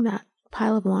mind folding that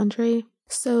pile of laundry?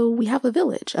 So we have a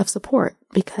village of support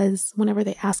because whenever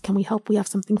they ask, can we help? We have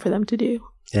something for them to do.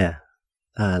 Yeah,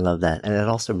 I love that. And it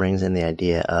also brings in the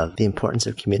idea of the importance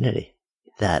of community,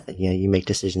 that, you know, you make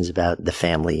decisions about the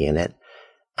family unit.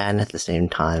 And at the same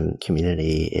time,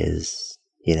 community is,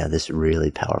 you know, this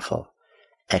really powerful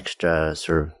extra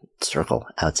sort of circle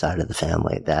outside of the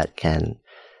family that can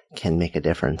make a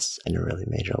difference in a really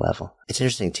major level. It's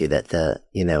interesting too that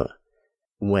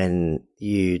when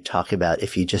you talk about,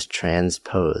 if you just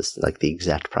transpose like the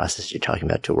exact process you're talking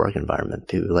about to a work environment,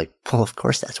 people are like, well, of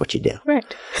course that's what you do. Right.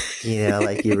 You know,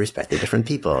 like you respect the different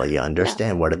people. You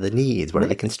understand what are the needs, what are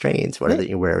the constraints, what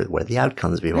are where are the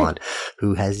outcomes we want,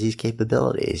 who has these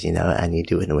capabilities, you know, and you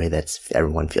do it in a way that's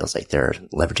everyone feels like they're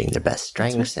leveraging their best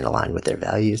strengths and aligned with their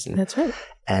values. And that's right.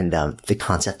 And the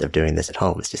concept of doing this at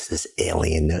home is just this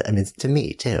alien. I mean, to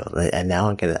me too. And now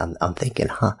I'm thinking,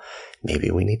 maybe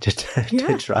we need to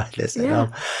try this at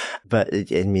home. But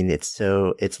I mean,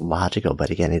 it's logical.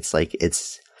 But again, it's like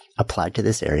it's applied to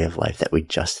this area of life that we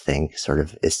just think sort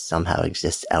of is somehow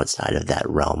exists outside of that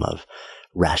realm of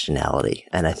rationality.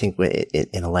 And I think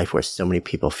in a life where so many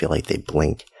people feel like they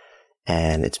blink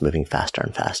and it's moving faster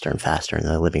and faster and faster, and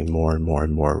they're living more and more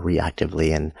and more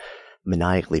reactively and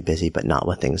maniacally busy, but not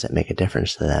with things that make a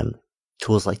difference to them.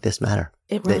 Tools like this matter.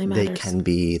 It really matters. They can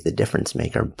be the difference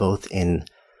maker, both in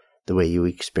the way you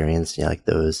experience, you know, like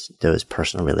those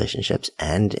personal relationships,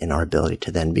 and in our ability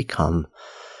to then become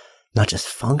not just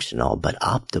functional, but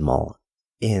optimal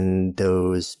in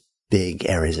those big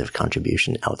areas of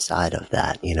contribution outside of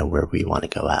that, you know, where we want to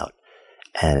go out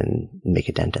and make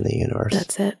a dent in the universe.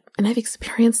 That's it. And I've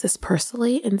experienced this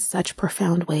personally in such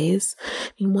profound ways.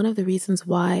 I mean, one of the reasons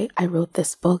why I wrote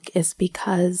this book is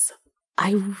because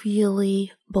I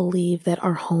really believe that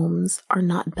our homes are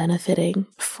not benefiting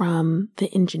from the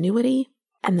ingenuity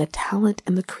and the talent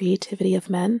and the creativity of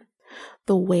men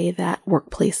the way that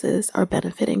workplaces are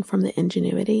benefiting from the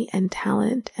ingenuity and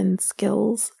talent and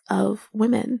skills of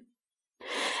women.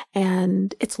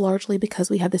 And it's largely because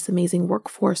we had this amazing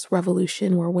workforce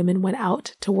revolution where women went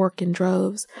out to work in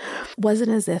droves. It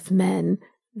wasn't as if men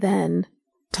then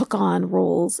took on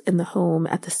roles in the home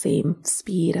at the same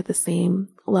speed, at the same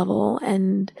level.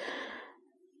 And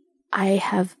I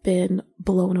have been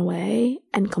blown away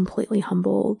and completely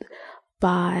humbled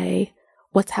by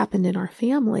what's happened in our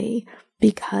family,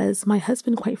 because my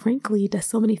husband, quite frankly, does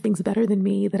so many things better than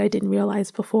me that I didn't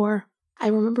realize before. I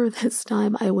remember this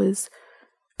time I was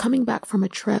coming back from a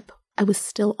trip. I was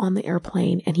still on the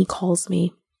airplane, and he calls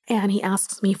me and he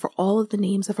asks me for all of the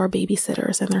names of our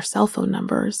babysitters and their cell phone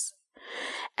numbers.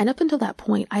 And up until that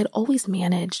point, I had always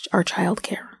managed our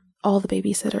childcare, all the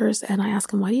babysitters. And I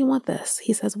asked him, why do you want this?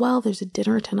 He says, well, there's a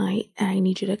dinner tonight and I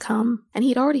need you to come. And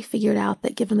he'd already figured out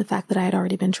that given the fact that I had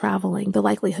already been traveling, the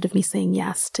likelihood of me saying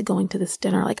yes to going to this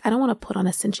dinner, like, I don't want to put on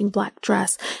a cinching black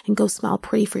dress and go smile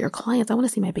pretty for your clients. I want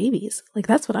to see my babies. Like,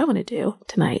 that's what I want to do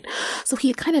tonight. So he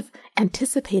had kind of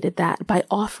anticipated that by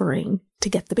offering to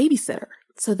get the babysitter,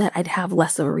 so that I'd have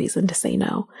less of a reason to say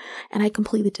no. And I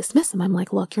completely dismiss him. I'm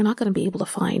like, look, you're not going to be able to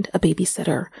find a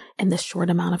babysitter in this short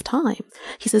amount of time.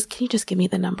 He says, can you just give me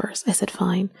the numbers? I said,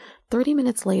 fine. 30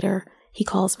 minutes later, he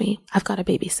calls me. I've got a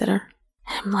babysitter.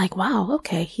 And I'm like, wow,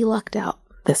 okay. He lucked out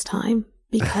this time.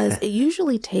 because it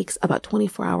usually takes about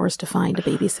 24 hours to find a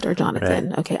babysitter, Jonathan.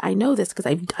 Right. Okay, I know this because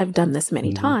I've done this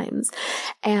many times.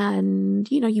 And,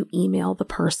 you email the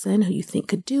person who you think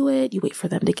could do it. You wait for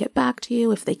them to get back to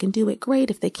you. If they can do it, great.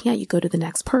 If they can't, you go to the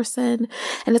next person.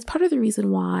 And it's part of the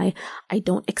reason why I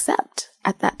don't accept.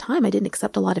 At that time, I didn't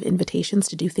accept a lot of invitations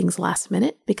to do things last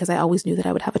minute because I always knew that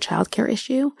I would have a childcare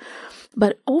issue.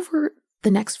 But over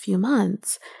the next few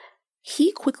months,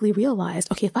 he quickly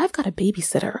realized, okay, if I've got a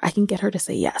babysitter, I can get her to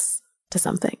say yes to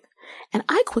something. And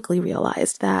I quickly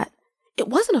realized that it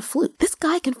wasn't a fluke. This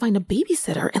guy can find a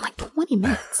babysitter in like 20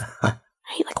 minutes. Right?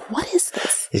 Like, what is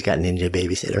this? He's got ninja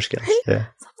babysitter skills. Right? Yeah.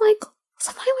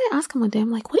 So finally I asked him one day,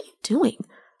 I'm like, what are you doing?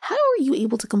 How are you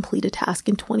able to complete a task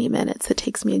in 20 minutes that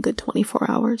takes me a good 24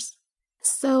 hours?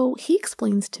 So he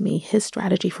explains to me his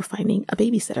strategy for finding a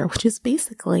babysitter, which is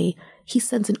basically he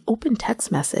sends an open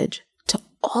text message to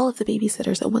all of the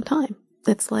babysitters at one time.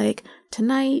 It's like,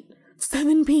 tonight,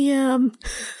 7 p.m.,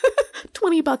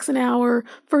 $20 an hour,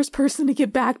 first person to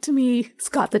get back to me has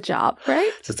got the job,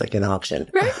 right? So it's like an auction.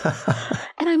 Right?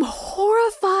 And I'm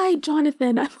horrified,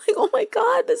 Jonathan. I'm like, oh my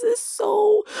God, this is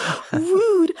so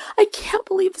rude. I can't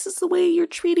believe this is the way you're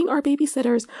treating our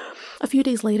babysitters. A few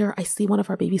days later, I see one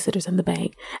of our babysitters in the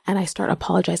bank and I start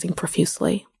apologizing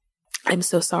profusely. I'm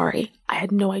so sorry. I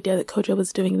had no idea that Kojo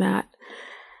was doing that.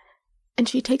 And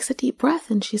she takes a deep breath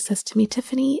and she says to me,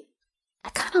 Tiffany, I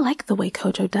kind of like the way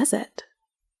Kojo does it.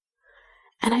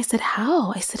 And I said,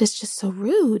 how? I said, it's just so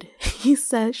rude. She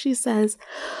says,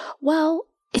 well,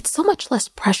 it's so much less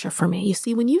pressure for me. You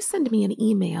see, when you send me an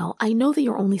email, I know that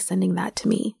you're only sending that to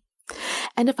me.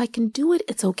 And if I can do it,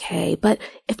 it's okay. But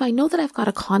if I know that I've got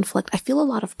a conflict, I feel a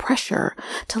lot of pressure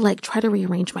to try to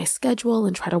rearrange my schedule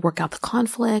and try to work out the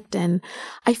conflict. And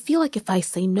I feel like if I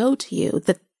say no to you,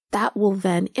 that will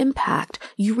then impact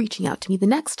you reaching out to me the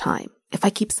next time if I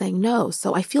keep saying no.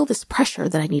 So I feel this pressure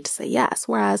that I need to say yes.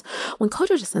 Whereas when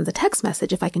Kojo just sends a text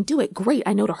message, if I can do it, great.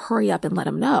 I know to hurry up and let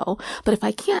him know. But if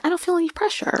I can't, I don't feel any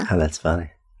pressure. Oh, that's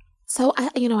funny. So I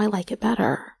like it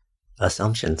better.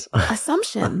 Assumptions,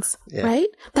 yeah. Right?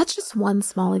 That's just one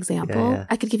small example. Yeah.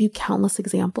 I could give you countless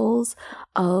examples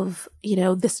of,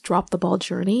 this drop the ball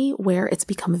journey where it's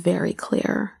become very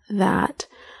clear that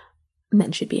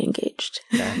men should be engaged.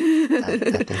 Yeah. I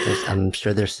think I'm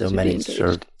sure there's so many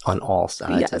sort of on all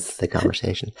sides of the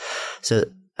conversation. So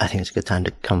I think it's a good time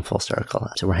to come full circle.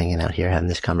 So we're hanging out here having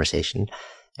this conversation,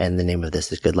 and the name of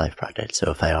this is Good Life Project.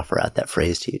 So if I offer out that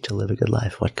phrase to you, to live a good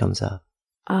life, what comes up?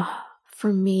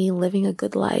 For me, living a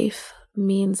good life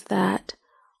means that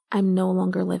I'm no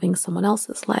longer living someone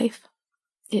else's life.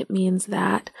 It means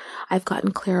that I've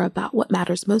gotten clear about what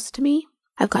matters most to me.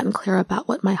 I've gotten clear about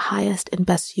what my highest and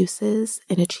best use is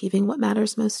in achieving what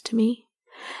matters most to me,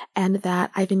 and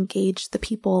that I've engaged the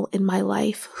people in my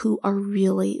life who are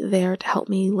really there to help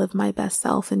me live my best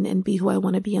self and be who I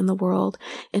want to be in the world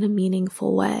in a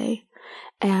meaningful way.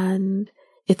 And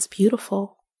it's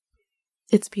beautiful.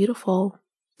 It's beautiful.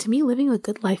 To me, living a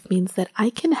good life means that I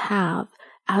can have,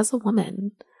 as a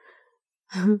woman,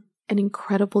 an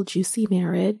incredible, juicy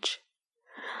marriage.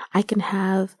 I can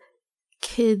have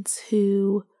kids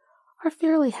who are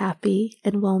fairly happy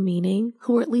and well-meaning,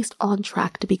 who are at least on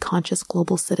track to be conscious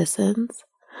global citizens.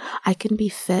 I can be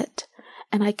fit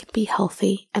and I can be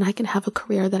healthy and I can have a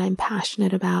career that I'm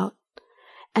passionate about.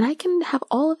 And I can have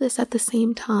all of this at the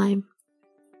same time.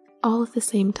 All at the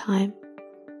same time.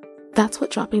 That's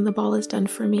what dropping the ball has done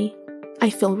for me. I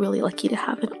feel really lucky to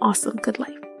have an awesome, good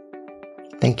life.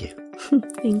 Thank you.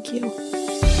 Thank you.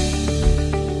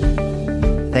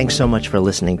 Thanks so much for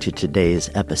listening to today's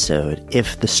episode.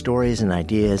 If the stories and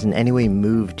ideas in any way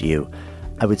moved you,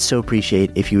 I would so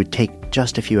appreciate if you would take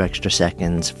just a few extra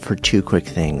seconds for two quick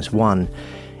things. One,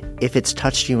 if it's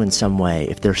touched you in some way,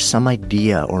 if there's some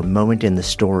idea or moment in the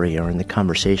story or in the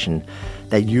conversation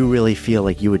that you really feel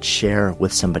like you would share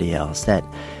with somebody else, that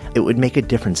it would make a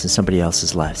difference in somebody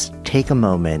else's lives, take a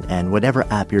moment and whatever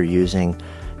app you're using,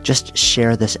 just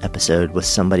share this episode with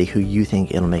somebody who you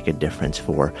think it'll make a difference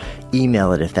for.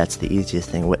 Email it if that's the easiest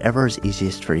thing, whatever is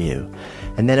easiest for you.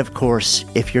 And then, of course,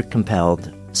 if you're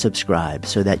compelled, subscribe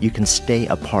so that you can stay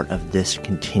a part of this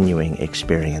continuing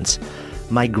experience.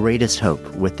 My greatest hope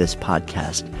with this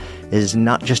podcast is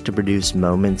not just to produce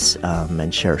moments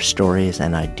and share stories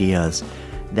and ideas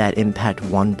that impact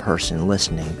one person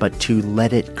listening, but to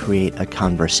let it create a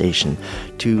conversation,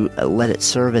 to let it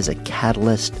serve as a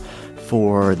catalyst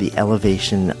for the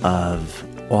elevation of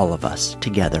all of us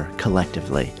together,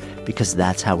 collectively, because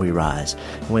that's how we rise.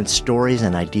 When stories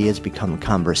and ideas become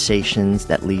conversations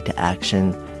that lead to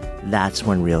action, that's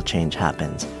when real change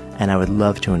happens. And I would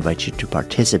love to invite you to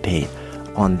participate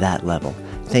on that level.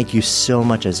 Thank you so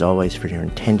much, as always, for your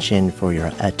intention, for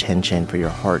your attention, for your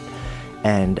heart.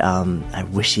 And I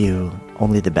wish you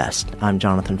only the best. I'm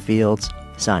Jonathan Fields,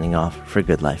 signing off for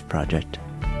Good Life Project.